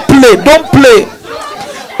 please. Don't play.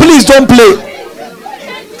 Please don't play.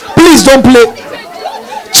 Please don't play.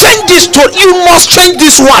 Change this story. You must change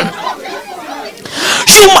this one.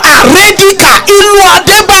 You are ready. Ilu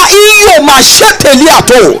adeba iyo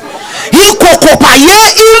masheteliato. Ikokopa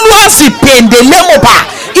ye ilu asipendelemopa.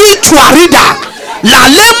 Ituarida. La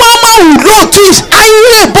lemama urotis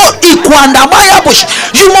ayebo ikuandamaya bush.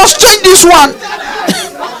 You must change this one.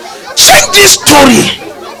 Change this story.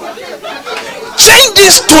 Change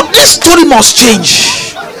this story. This story must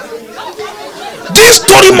change. This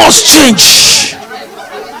story must change.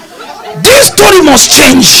 This story must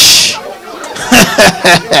change.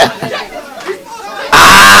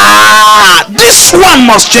 This one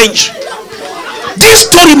must change. This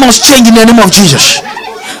story must change in the name of Jesus.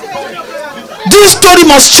 This story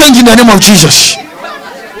must change in the name of Jesus.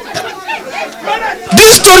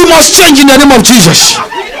 This story must change in the name of Jesus.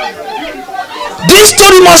 This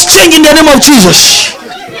story must change in the name of Jesus.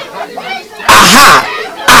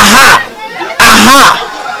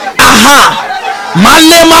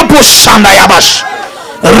 Malema boshanda yabash.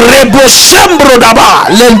 Rebo shembro daba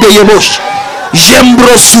lende yebosh.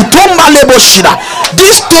 Jembro sutomba leboshida.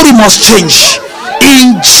 This story must change.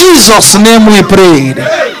 In Jesus' name we prayed.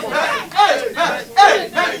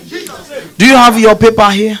 Do you have your paper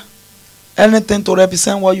here? Anything to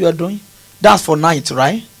represent what you are doing? That's for night,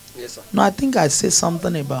 right? Yes, sir. No, I think I said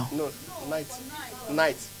something about. No, night.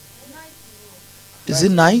 Night. Is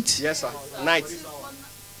it night? Yes, sir. Night.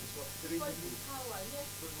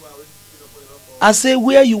 I say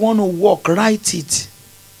where you want to walk, write it.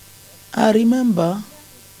 I remember.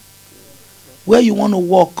 Where you want to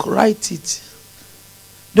walk, write it.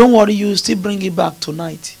 Don't worry, you will still bring it back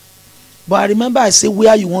tonight. But I remember I say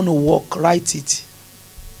where you want to walk, write it.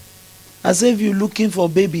 As if you're looking for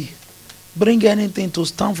baby. Bring anything to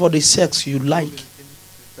stand for the sex you like.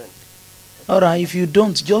 Alright, if you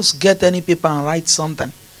don't, just get any paper and write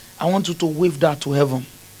something. I want you to wave that to heaven.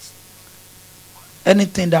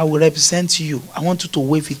 Anything that will represent you, I want you to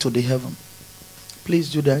wave it to the heaven.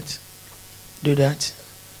 Please do that. Do that.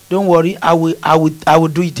 Don't worry, I will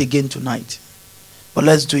do it again tonight. But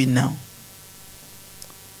let's do it now.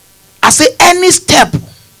 I say any step,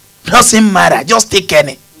 doesn't matter, just take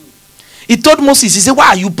any. He told Moses, he said, why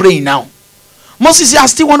are you praying now? Moses said, I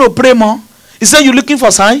still want to pray more. He said, you looking for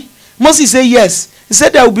sign? Moses said, yes. He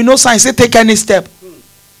said, there will be no sign. He said, take any step.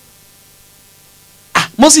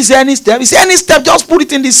 Moses said, any step? He said, any step, just put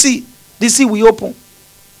it in the sea. The sea will open.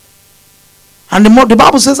 And the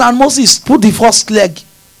Bible says, and Moses put the first leg.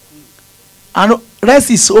 And rest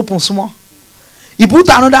is open small. He put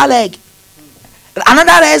another leg.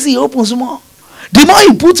 Another rest he open small. The more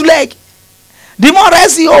he put leg, the more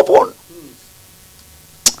rest he open.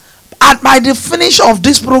 By the finish of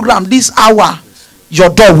this program, this hour, your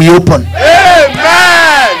door will open.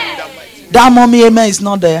 Amen. That mommy amen is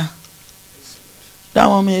not there. That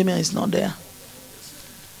mommy amen is not there.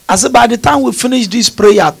 I said by the time we finish this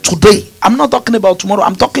prayer today, I'm not talking about tomorrow,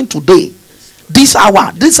 I'm talking today. This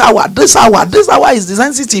hour is the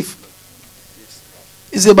sensitive.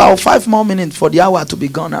 It's about 5 more minutes for the hour to be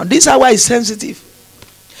gone now. This hour is sensitive.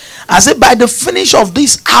 I said by the finish of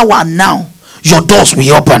this hour now, your doors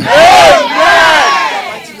will open.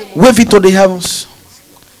 Amen. Wave it to the heavens.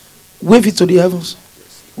 Wave it to the heavens.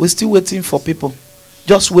 We're still waiting for people.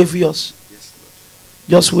 Just wave yours.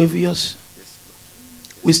 Just wave yours.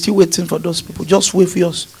 We're still waiting for those people. Just wave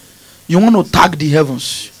yours. You want to tag the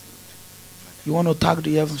heavens. You want to tag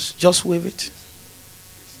the heavens. Just wave it.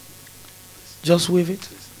 Just wave it.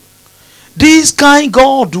 This kind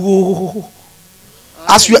God. Whoa.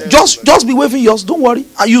 As you just be waving yours. Don't worry.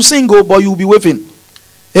 You sing, but you'll be waving.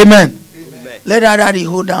 Amen. Amen. Let Daddy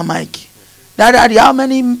hold that mic. Daddy, how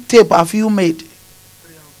many tape have you made?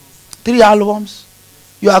 3 albums.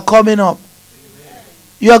 You are coming up.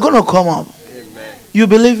 You are going to come up. Amen. You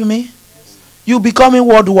believe me? You becoming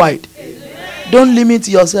worldwide. Amen. Don't limit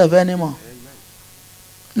yourself anymore. Amen.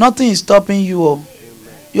 Nothing is stopping you. Amen.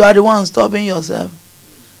 You are the one stopping yourself.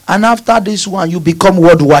 And after this one, you become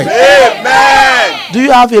worldwide. Amen. Do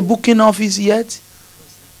you have a booking office yet?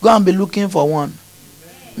 Go and be looking for one.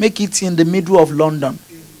 Make it in the middle of London.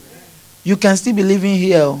 You can still be living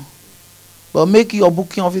here, but make your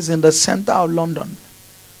booking office in the center of London.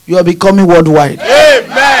 You are becoming worldwide.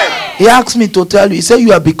 Amen. He asked me to tell you. He said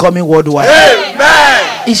you are becoming worldwide.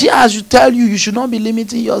 Amen. He said as you tell you, you should not be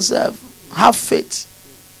limiting yourself. Have faith.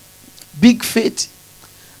 Big faith.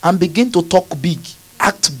 And begin to talk big.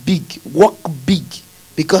 Act big. Walk big.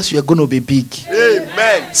 Because you are going to be big.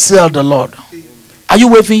 Amen. Serve the Lord. Are you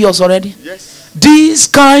waving yours already? Yes. This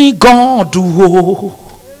kind God, oh,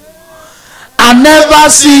 I never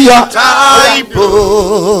see your Type.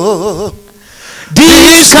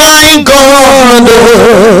 This kind God,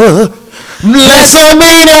 oh, blessed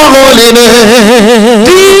be the holy name.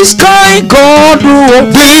 This kind God,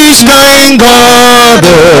 oh, this kind God,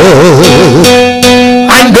 oh,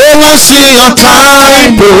 I never see your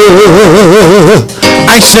type. Oh,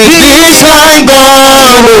 I say this kind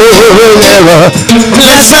God, oh,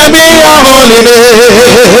 blessed be your holy name.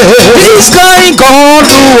 This kind God,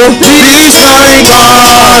 oh, this kind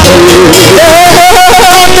God, oh,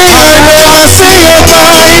 I never see your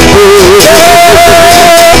type.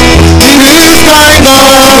 This kind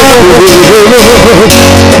God,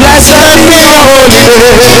 blessed be your holy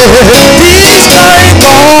name. This kind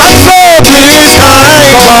God, I say this kind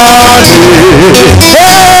God,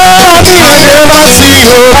 I never see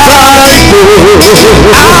your type.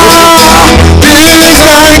 This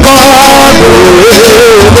kind God,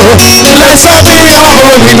 blessed be your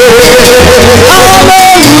holy name. Hallelujah.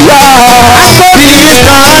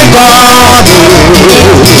 This kind God,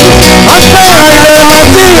 I say I never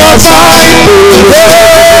see your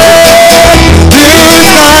type. This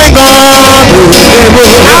kind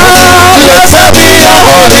God, blessed be your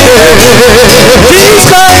holy name.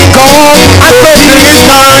 This kind God, I say this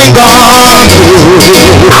kind God,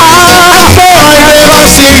 I say I never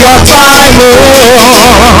see your type.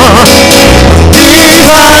 This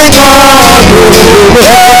kind God,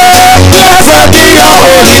 blessed be your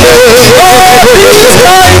holy name.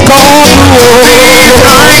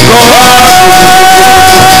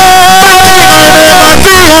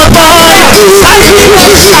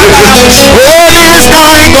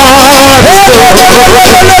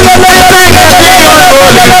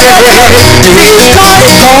 This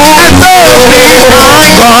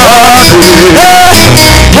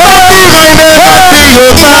kind God,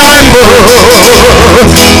 this kind God,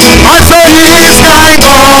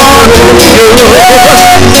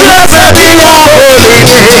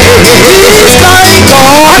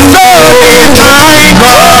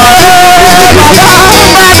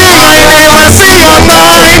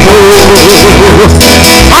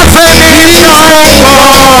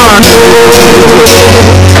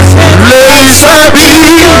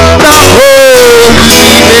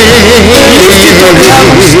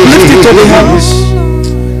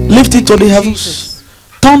 Lift it to the heavens.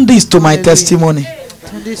 Turn this to my testimony.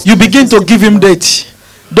 You begin to give him date.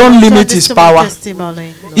 Don't limit his power.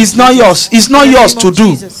 It's not yours. It's not yours to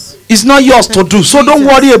do. It's not yours to do. So don't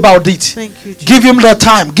worry about it. Give him the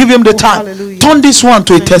time. Give him the time. Turn this one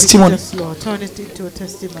to a testimony.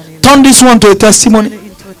 Turn this one to a testimony.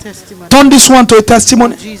 Turn this one to a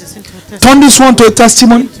testimony. Turn this one to a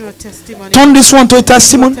testimony. Turn this one to a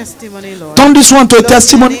testimony. Turn this one to a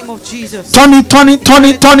testimony. Turn it, turn it, turn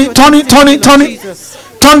it, turn it, turn it, turn it, turn it.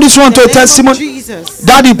 Turn this one to a testimony.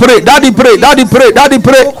 Daddy pray, daddy pray, daddy pray, daddy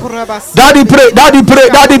pray. Daddy pray, daddy pray,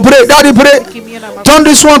 daddy pray, daddy pray. Turn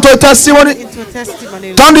this one to a testimony.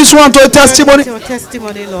 Turn this one to a testimony.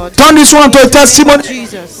 Turn this one to a testimony.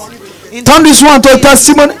 Turn this one to a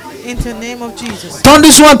testimony. In the name of Jesus. Turn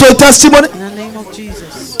this one to a testimony. In the name of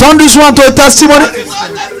Jesus. Turn this one to a testimony.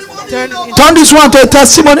 Turn this one to a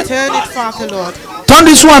testimony. Turn it, Father Lord. Turn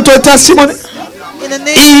this one to a testimony. In the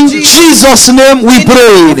name of Jesus' name we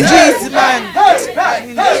prayed.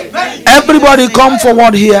 Everybody come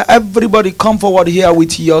forward here. Everybody come forward here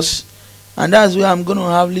with yours. And that's where I'm going to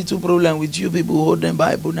have little problem with you people holding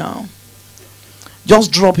Bible now.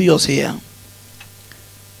 Just drop yours here.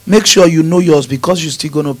 Make sure you know yours because you're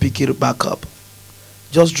still going to pick it back up.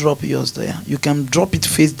 Just drop yours there. You can drop it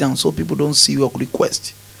face down so people don't see your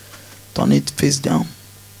request. Turn it face down.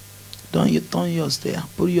 Turn yours there.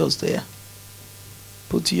 Put yours there.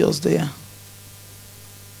 Put yours there.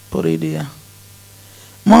 Put it there.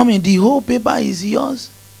 Mommy, the whole paper is yours?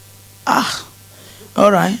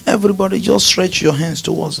 Alright. Everybody just stretch your hands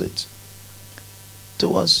towards it.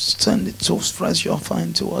 Send it to stretch your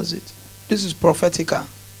hand towards it. This is prophetical.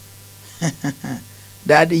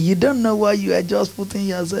 Daddy, you don't know what you are just putting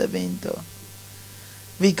yourself into.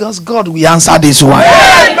 Because God will answer this one.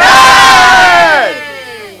 Amen.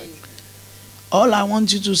 All I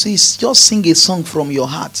want you to see is just sing a song from your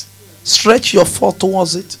heart. Stretch your foot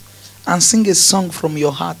towards it and sing a song from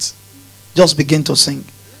your heart. Just begin to sing.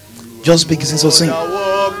 Just begin to sing.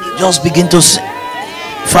 Just begin to sing.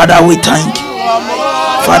 Father, we thank you.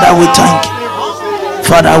 Father, we thank you.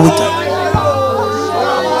 Father, we thank you.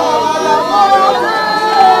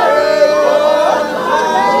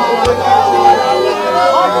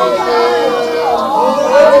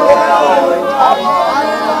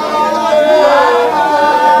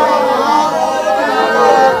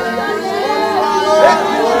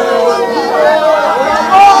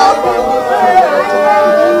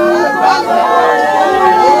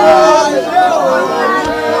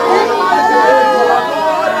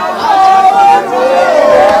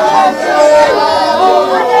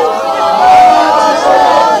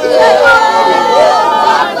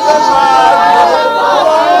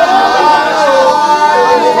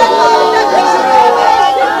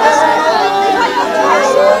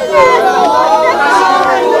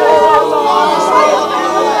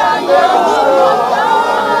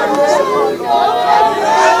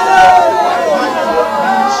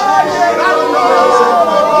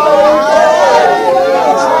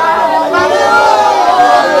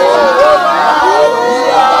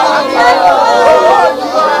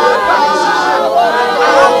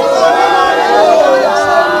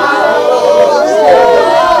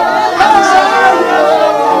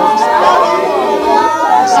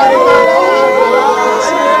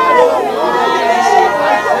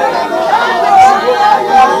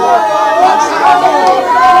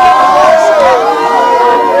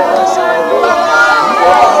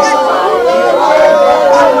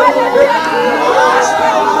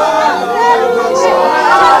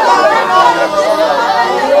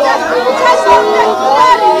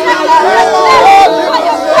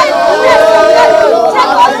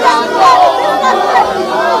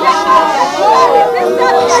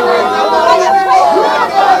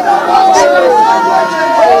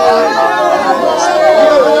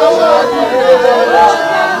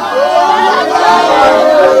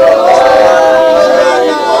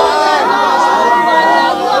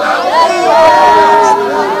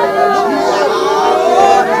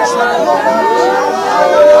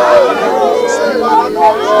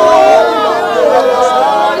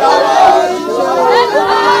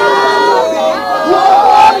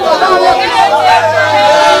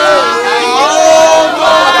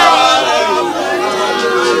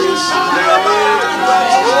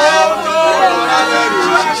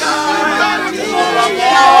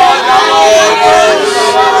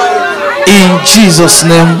 In Jesus'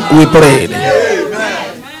 name we prayed.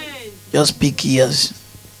 Just pick ears.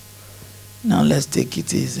 Now let's take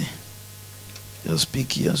it easy. Just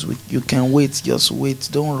speak yours. You can wait. Just wait.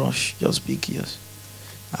 Don't rush. Just speak yours.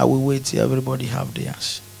 I will wait till everybody have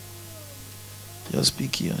theirs. Just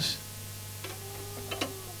speak yours.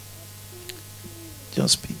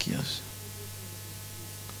 Just speak yours.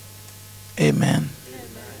 Amen.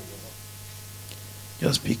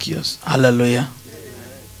 Just speak yours. Hallelujah.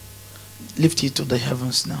 Lift it to the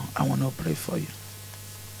heavens now. I want to pray for you.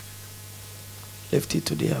 Lift it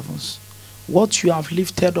to the heavens. What you have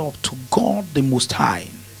lifted up to God the Most High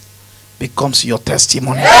becomes your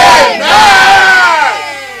testimony. Amen.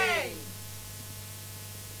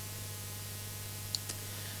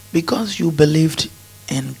 Because you believed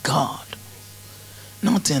in God,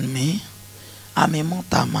 not in me. I'm a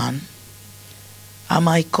mortal man. I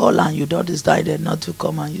might call and you don't decided not to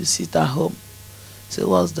come and you sit at home. Say,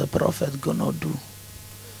 what's the prophet gonna do?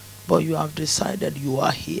 But you have decided you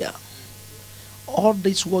are here. All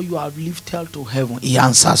this what you have lifted to heaven, he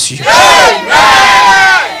answers you. Amen.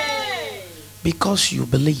 Because you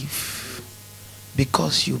believe.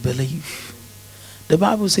 Because you believe. The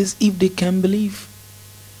Bible says if they can believe,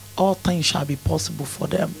 all things shall be possible for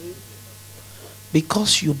them.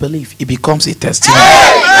 Because you believe, it becomes a testimony.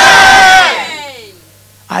 Amen.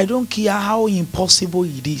 I don't care how impossible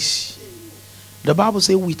it is. The Bible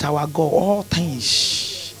says with our God, all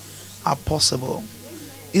things are possible.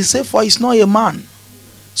 He said, for he's not a man,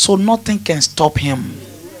 so nothing can stop him.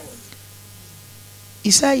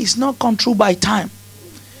 He said, it's not controlled by time,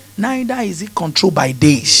 neither is it controlled by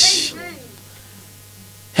days.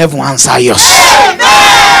 Heaven answer yours.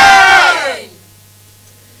 Amen.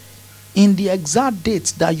 In the exact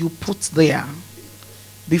date that you put there,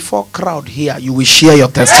 before crowd here, you will share your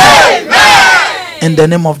testimony. Amen. In the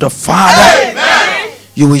name of the Father, amen,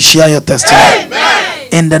 you will share your testimony. Amen.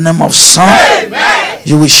 In the name of Son, amen,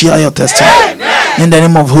 you will share your testimony. Amen. In the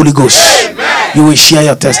name of Holy Ghost, amen, you will share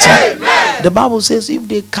your testimony. Amen. The Bible says if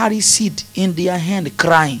they carry seed in their hand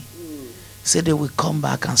crying, say they will come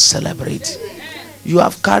back and celebrate. You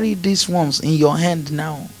have carried these ones in your hand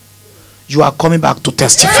now. You are coming back to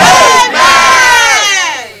testify. Amen.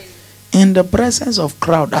 In the presence of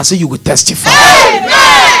crowd, I say you will testify. Amen.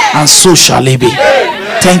 And so shall it be.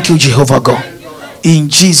 Amen. Thank you, Jehovah God. In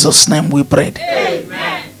Jesus' name we pray.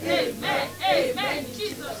 Amen. Amen. Amen.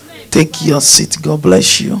 Jesus' name. Take your seat. God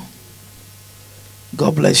bless you.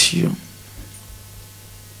 God bless you.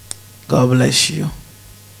 God bless you.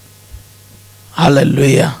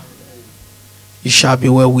 Hallelujah. It shall be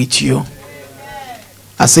well with you.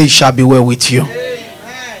 I say it shall be well with you.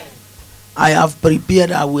 Amen. I have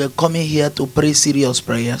prepared. I will come in here to pray serious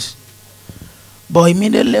prayers. But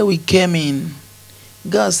immediately we came in,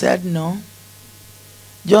 God said no.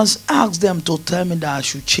 Just ask them to tell me that I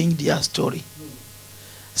should change their story.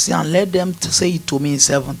 See, and let them say it to me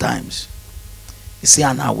 7 times. You see,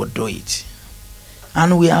 and I will do it.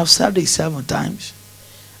 And we have said it 7 times.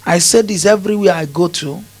 I said this everywhere I go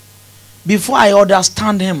to. Before I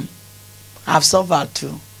understand him, I've suffered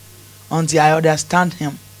too. Until I understand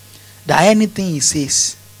him, that anything he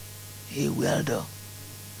says, he will do.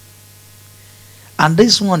 And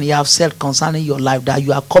this one he have said concerning your life, that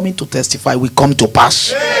you are coming to testify, will come to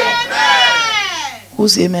pass. Amen.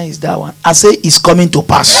 Whose amen is that one? I say it's coming to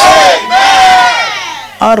pass.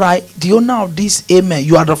 Amen. All right. Do you know this amen?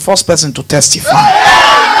 You are the first person to testify. Amen.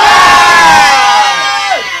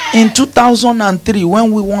 In 2003,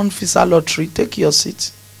 when we won Visa Lottery, take your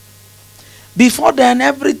seat. Before then,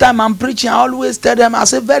 every time I'm preaching, I always tell them, I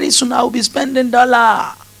say, very soon I will be spending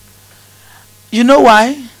 $1. You know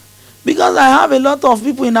why? Because I have a lot of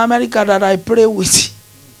people in America that I pray with.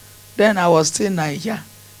 Then I was still in Nigeria.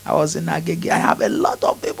 I was in Agege. I have a lot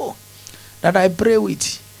of people that I pray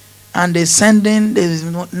with. And they send in,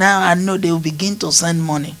 now I know they will begin to send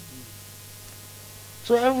money.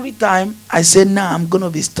 So every time I say, now I'm going to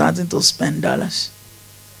be starting to spend dollars.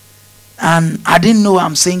 And I didn't know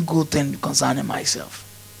I'm saying good things concerning myself.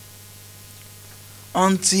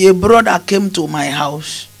 Until a brother came to my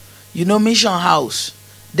house. You know, Mission House.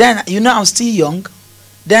 Then, you know, I'm still young.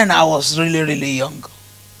 Then I was really, really young.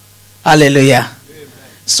 Hallelujah. Amen.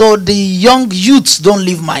 So the young youths don't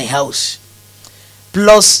leave my house.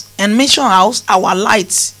 Plus, in Mission House, our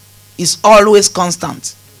light is always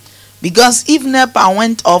constant. Because if NEPA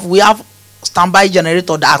went off, we have standby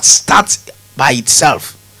generator that starts by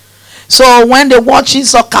itself. So when they watching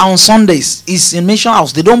soccer on Sundays, it's in Mission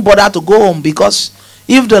House. They don't bother to go home because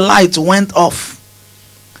if the light went off,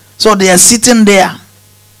 so they are sitting there.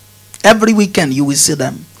 Every weekend you will see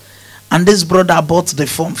them. And this brother bought the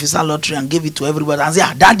form Visa Lottery and gave it to everybody. And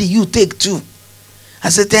said, Daddy, you take too. I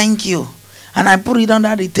said, thank you. And I put it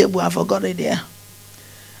under the table. I forgot it there.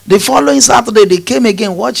 The following Saturday, they came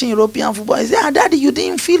again watching European football. He said, Daddy, you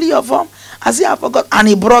didn't fill your form. I said, I forgot. And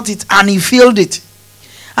he brought it and he filled it.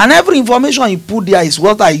 And every information he put there is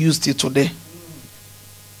what I used it today.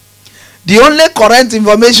 The only correct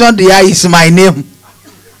information there is my name.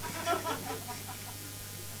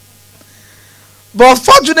 But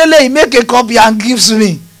fortunately, he make a copy and gives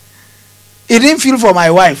me. He didn't fill for my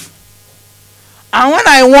wife. And when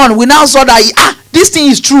I won, we now saw that this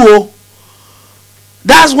thing is true. Oh.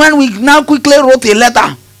 That's when we now quickly wrote a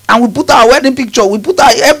letter and we put our wedding picture, we put our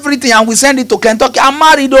everything and we send it to Kentucky. I'm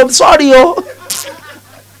married, oh, sorry, oh.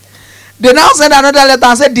 They now send another letter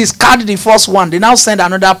and said discard the first one. They now send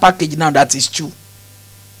another package now that is true.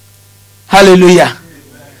 Hallelujah.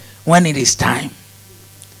 Amen. When it is time,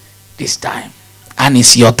 this time, and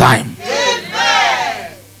it's your time.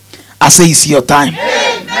 Amen. I say it's your time.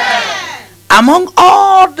 Amen. Among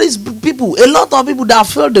all these people, a lot of people that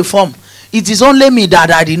filled the form, it is only me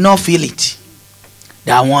that I did not feel it.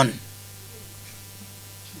 That one.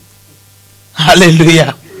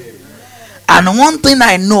 Hallelujah. And one thing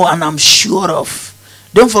I know and I'm sure of,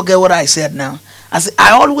 don't forget what I said now.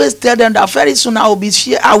 I always tell them that very soon I will be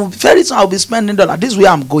spending $. This is where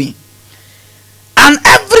I'm going. And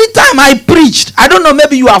every time I preached, I don't know,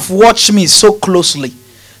 maybe you have watched me so closely.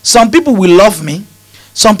 Some people will love me.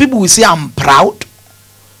 Some people will say I'm proud.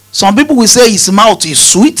 Some people will say his mouth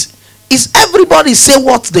is sweet. It's everybody say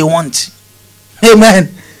what they want.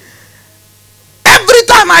 Amen. Every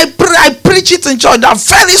time I preach it in church, that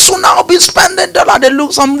very soon I'll be spending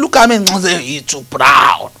 $. Some look at me and say, he's too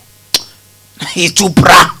proud. He's too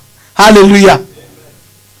proud. Hallelujah.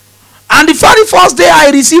 And the very first day I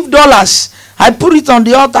received $, I put it on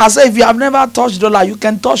the altar. I said, if you have never touched $, you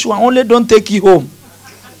can touch one. Only don't take it home.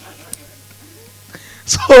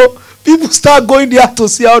 So people start going there to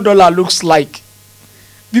see how $. Looks like.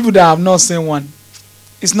 People that have not seen one.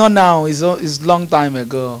 It's not now. It's long time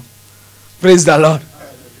ago. Praise the Lord.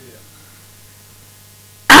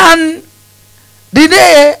 And the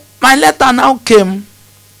day my letter now came,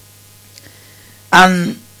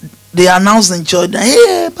 and they announced in church that,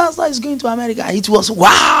 hey, Pastor is going to America. It was,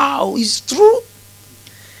 wow, it's true.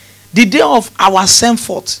 The day of our send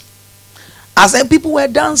forth, as people were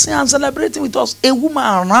dancing and celebrating with us, a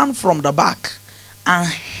woman ran from the back and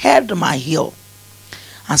held my heel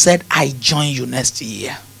and said, I join you next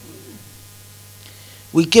year.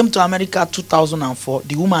 We came to America 2004.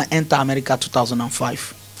 The woman entered America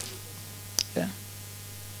 2005. Yeah.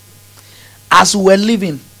 As we were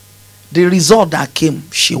leaving, the result that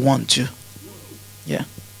came, she won too. Yeah.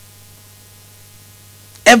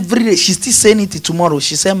 Every day, she's still saying it tomorrow.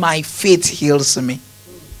 She said, my faith heals me.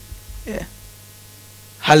 Yeah.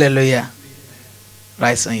 Hallelujah.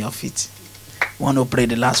 Rise on your feet. I want to pray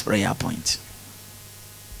the last prayer point.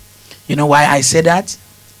 You know why I say that?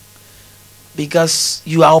 Because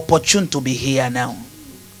you are opportune to be here now.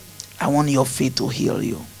 I want your faith to heal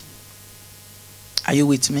you. Are you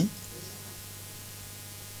with me?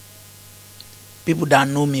 People that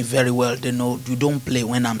know me very well, they know you don't play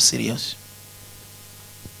when I'm serious.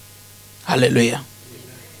 Hallelujah.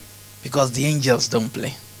 Because the angels don't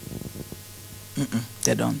play.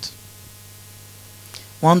 They don't.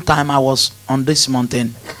 One time I was on this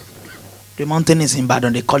mountain. The mountain is in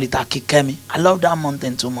Badon. They call it Akikemi. I love that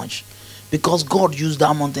mountain too much. Because God used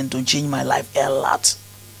that mountain to change my life a lot.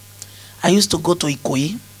 I used to go to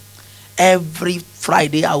Ikoyi. Every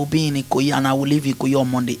Friday I will be in Ikoyi and I will leave Ikoyi on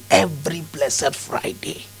Monday. Every blessed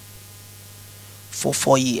Friday. For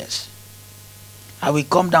 4 years. I will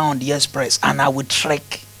come down on the express and I will trek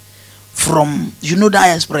from, you know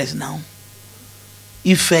that express now?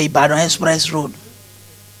 Ife Ibadan Express Road.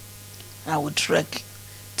 I will trek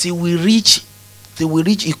till we reach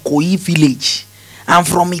Ikoyi village. And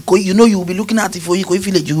from Ikoyi, you know, you will be looking at it for Ikoyi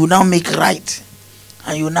village. You will now make right.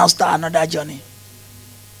 And you will now start another journey.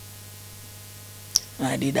 And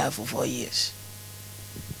I did that for 4 years.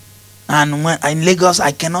 And when in Lagos,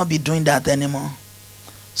 I cannot be doing that anymore.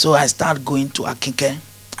 So I started going to Akike.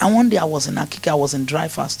 And one day I was in Akike, I was in dry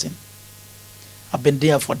fasting. I've been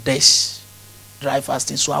there for days. Dry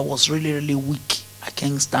fasting. So I was really, really weak. I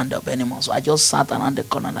can't stand up anymore. So I just sat around the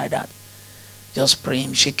corner like that. Just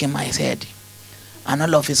praying, shaking my head. And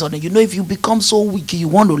all of a sudden, you know, if you become so weak, you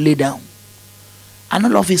want to lay down. And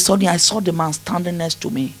all of a sudden, I saw the man standing next to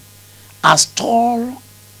me. As tall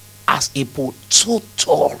as a pole. So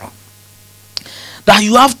tall. That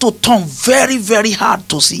you have to turn very, very hard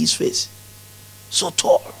to see his face. So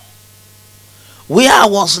tall. Where I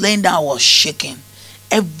was laying down, I was shaking.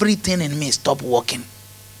 Everything in me stopped working.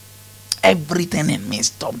 Everything in me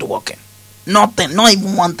stopped working. Nothing, not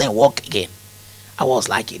even one thing worked again. I was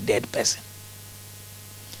like a dead person.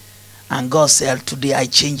 And God said, today I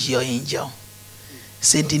change your angel. He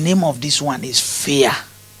said, the name of this one is fear.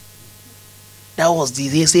 That was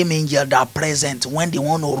the same angel that present when they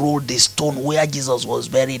want to roll the stone where Jesus was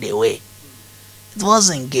buried away. It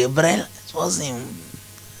wasn't Gabriel. It wasn't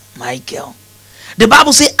Michael. The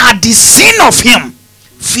Bible says, at the sin of him,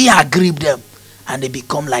 fear gripped them, and they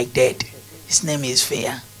become like dead. His name is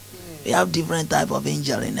fear. We have different type of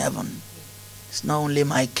angel in heaven. It's not only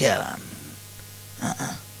Michael.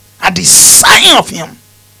 At the sign of him,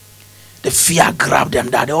 the fear grabbed them,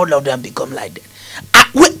 that all of them become like that.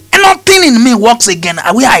 Nothing in me works again.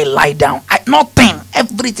 Where I lie down, nothing,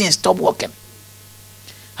 everything stopped working.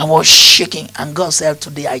 I was shaking, and God said,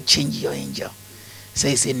 today I change your angel. So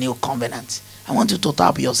it's a new covenant. I want you to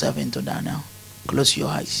tap yourself into that now. Close your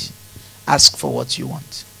eyes. Ask for what you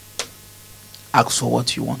want. Ask for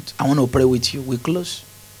what you want. I want to pray with you. We close.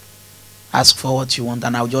 Ask for what you want,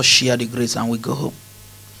 and I'll just share the grace and we go home.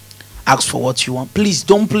 Ask for what you want. Please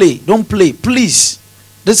don't play. Don't play. Please.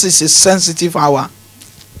 This is a sensitive hour.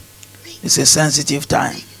 It's a sensitive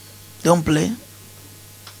time. Don't play.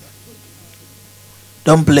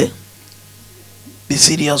 Don't play. Be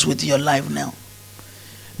serious with your life now.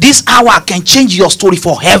 This hour can change your story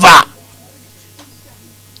forever.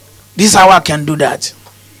 This hour can do that.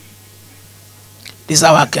 This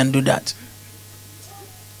hour can do that.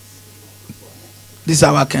 This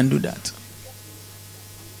hour can do that.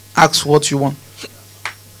 Ask what you want.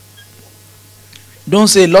 Don't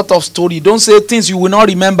say a lot of story. Don't say things you will not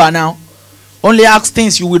remember now. Only ask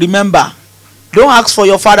things you will remember. Don't ask for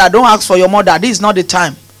your father. Don't ask for your mother. This is not the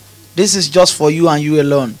time. This is just for you and you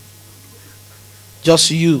alone.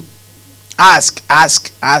 Just you. Ask,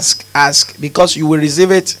 ask, ask, ask. Because you will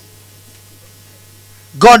receive it.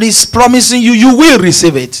 God is promising you, you will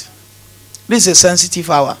receive it. This is a sensitive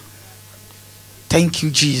hour. Thank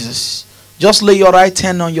you, Jesus. Just lay your right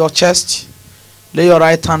hand on your chest. Lay your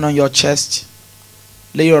right hand on your chest.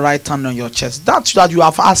 Lay your right hand on your chest. That's that you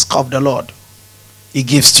have asked of the Lord. He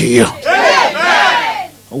gives to you.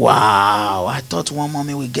 Amen. Wow. I thought one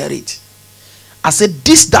moment we get it. I said,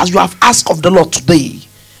 this that you have asked of the Lord today,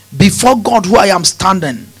 before God who I am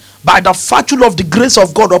standing, by the virtue of the grace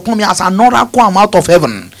of God upon me as an oracle I'm out of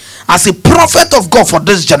heaven, as a prophet of God for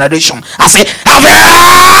this generation, I say,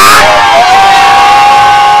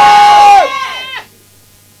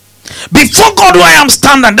 before God who I am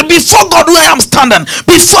standing, before God who I am standing,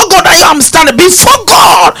 before God I am standing, before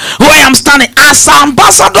God who I am standing, as an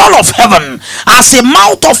ambassador of heaven, as a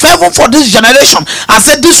mouth of heaven for this generation, I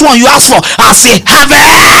said, this one you ask for, I say,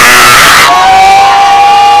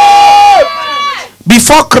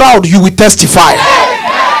 before crowd you will testify.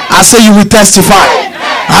 I say you will testify.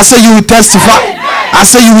 I say you will testify. I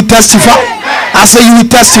say you will testify. I say you will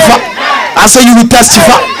testify. I say you will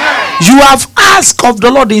testify. You have asked of the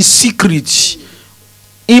Lord in secret.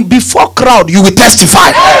 In before crowd you will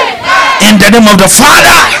testify. In the name of the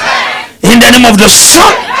Father, in the name of the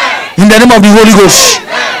Son, in the name of the Holy Ghost.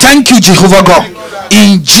 Thank you, Jehovah God.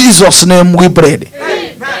 In Jesus' name we pray.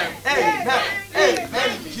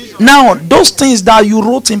 Now, those things that you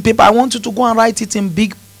wrote in paper, I want you to go and write it in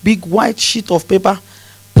big white sheet of paper.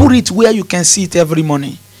 Put it where you can see it every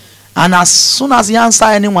morning. And as soon as he answers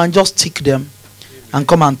anyone, just tick them and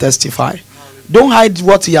come and testify. Don't hide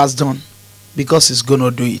what he has done, because he's going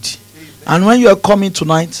to do it. And when you are coming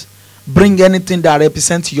tonight, bring anything that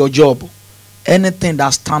represents your job. Anything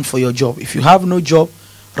that stands for your job. If you have no job,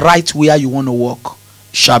 write where you want to work.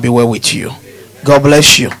 It shall be well with you. God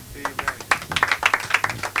bless you.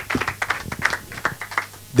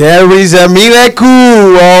 There is a miracle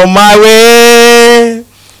on my way.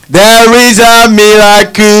 There is a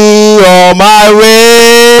miracle on my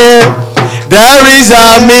way. There is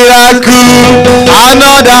a miracle,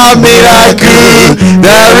 another miracle.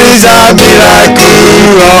 There is a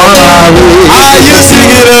miracle on my way. Are you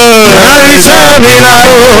singing? There is a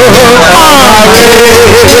miracle on my way.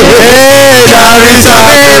 There is a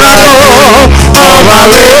miracle on my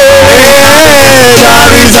way.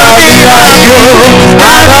 There is a miracle,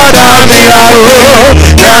 another miracle.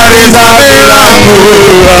 There is a miracle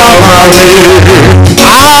on my way.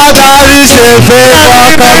 There is a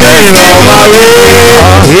favor coming on my way.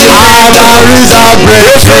 There is a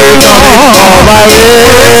breakthrough on my way.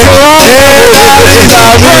 There is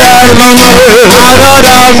a miracle,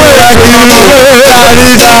 another miracle. There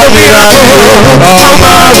is a miracle on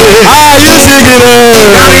my way. Are you singing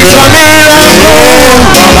it? There is a miracle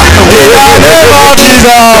on my way. In the name of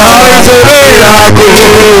Jesus, there is a miracle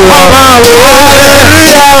on my way.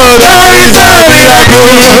 Hallelujah, there is a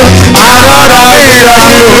miracle, another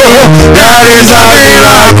miracle. There is a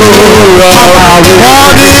miracle on my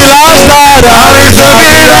way. For the last night, there is a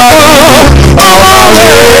miracle.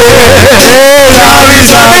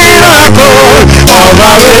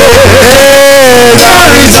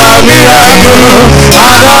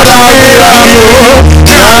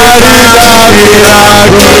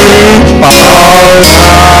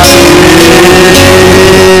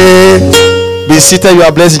 Be seated, you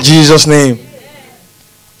are blessed in Jesus' name.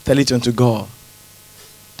 Tell it unto God.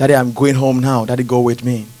 Daddy, I'm going home now. Daddy, go with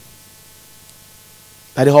me.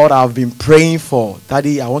 Daddy, all I've been praying for.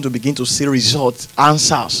 Daddy, I want to begin to see results,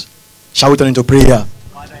 answers. Shall we turn into prayer?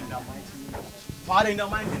 Father, in the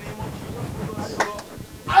mighty name of Jesus.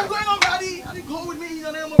 I'm going home, Daddy. Daddy, go with me in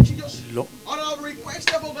the name of Jesus. Lord. All our requests,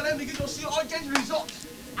 therefore, let me begin to see urgent results.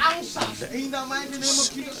 Answers in the mighty name of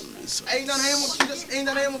Jesus. In the name of Jesus. In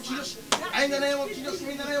the name of Jesus. In the name of Jesus.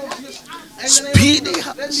 In the name of Jesus. Speedy.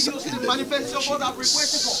 Let me begin to see the manifestation of what I've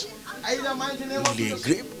requested for. In the mighty name of Jesus.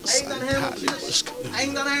 In the name of Jesus.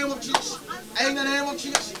 In the name of Jesus. In the name of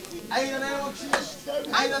Jesus. In the name of Jesus.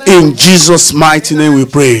 In Jesus' mighty name we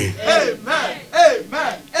pray. Amen.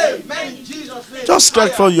 Amen. Amen. In Jesus' name. Just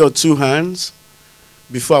stretch forth your two hands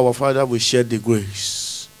before our Father will share the grace.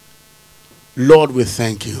 Lord, we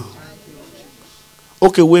thank you.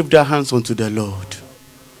 Okay, wave their hands unto the Lord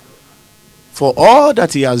for all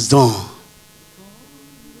that he has done.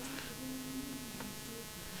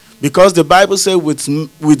 Because the Bible says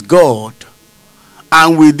with God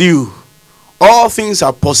and with you, all things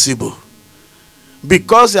are possible.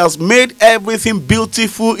 Because he has made everything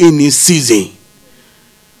beautiful in his season.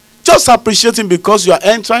 Just appreciate him because you are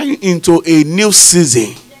entering into a new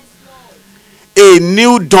season. A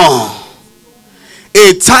new dawn.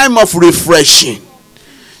 A time of refreshing.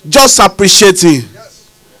 Just appreciate him.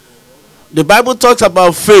 The Bible talks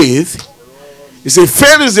about faith. It says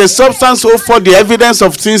faith is a substance hoped for, the evidence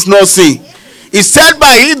of things not seen. It said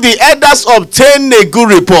by it the elders obtain a good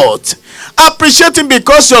report. Appreciate him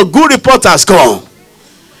because your good report has come.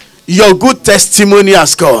 Your good testimony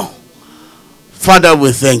has come. Father,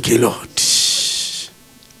 we thank you, Lord.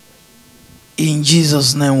 In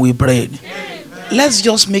Jesus' name we pray. Let's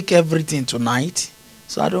just make everything tonight.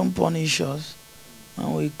 So I don't punish us.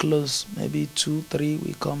 When we close, maybe 2, 3,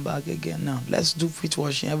 we come back again. Now, let's do feet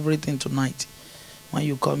washing, everything tonight. When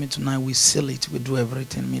you call me tonight, we seal it. We do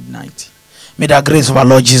everything midnight. May the grace of our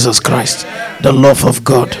Lord Jesus Christ, the love of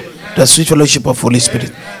God, the sweet fellowship of Holy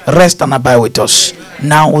Spirit, rest and abide with us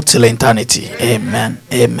now till eternity. Amen.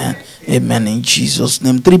 Amen. Amen. In Jesus'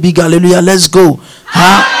 name. 3 big hallelujah. Let's go.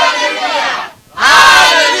 Hallelujah.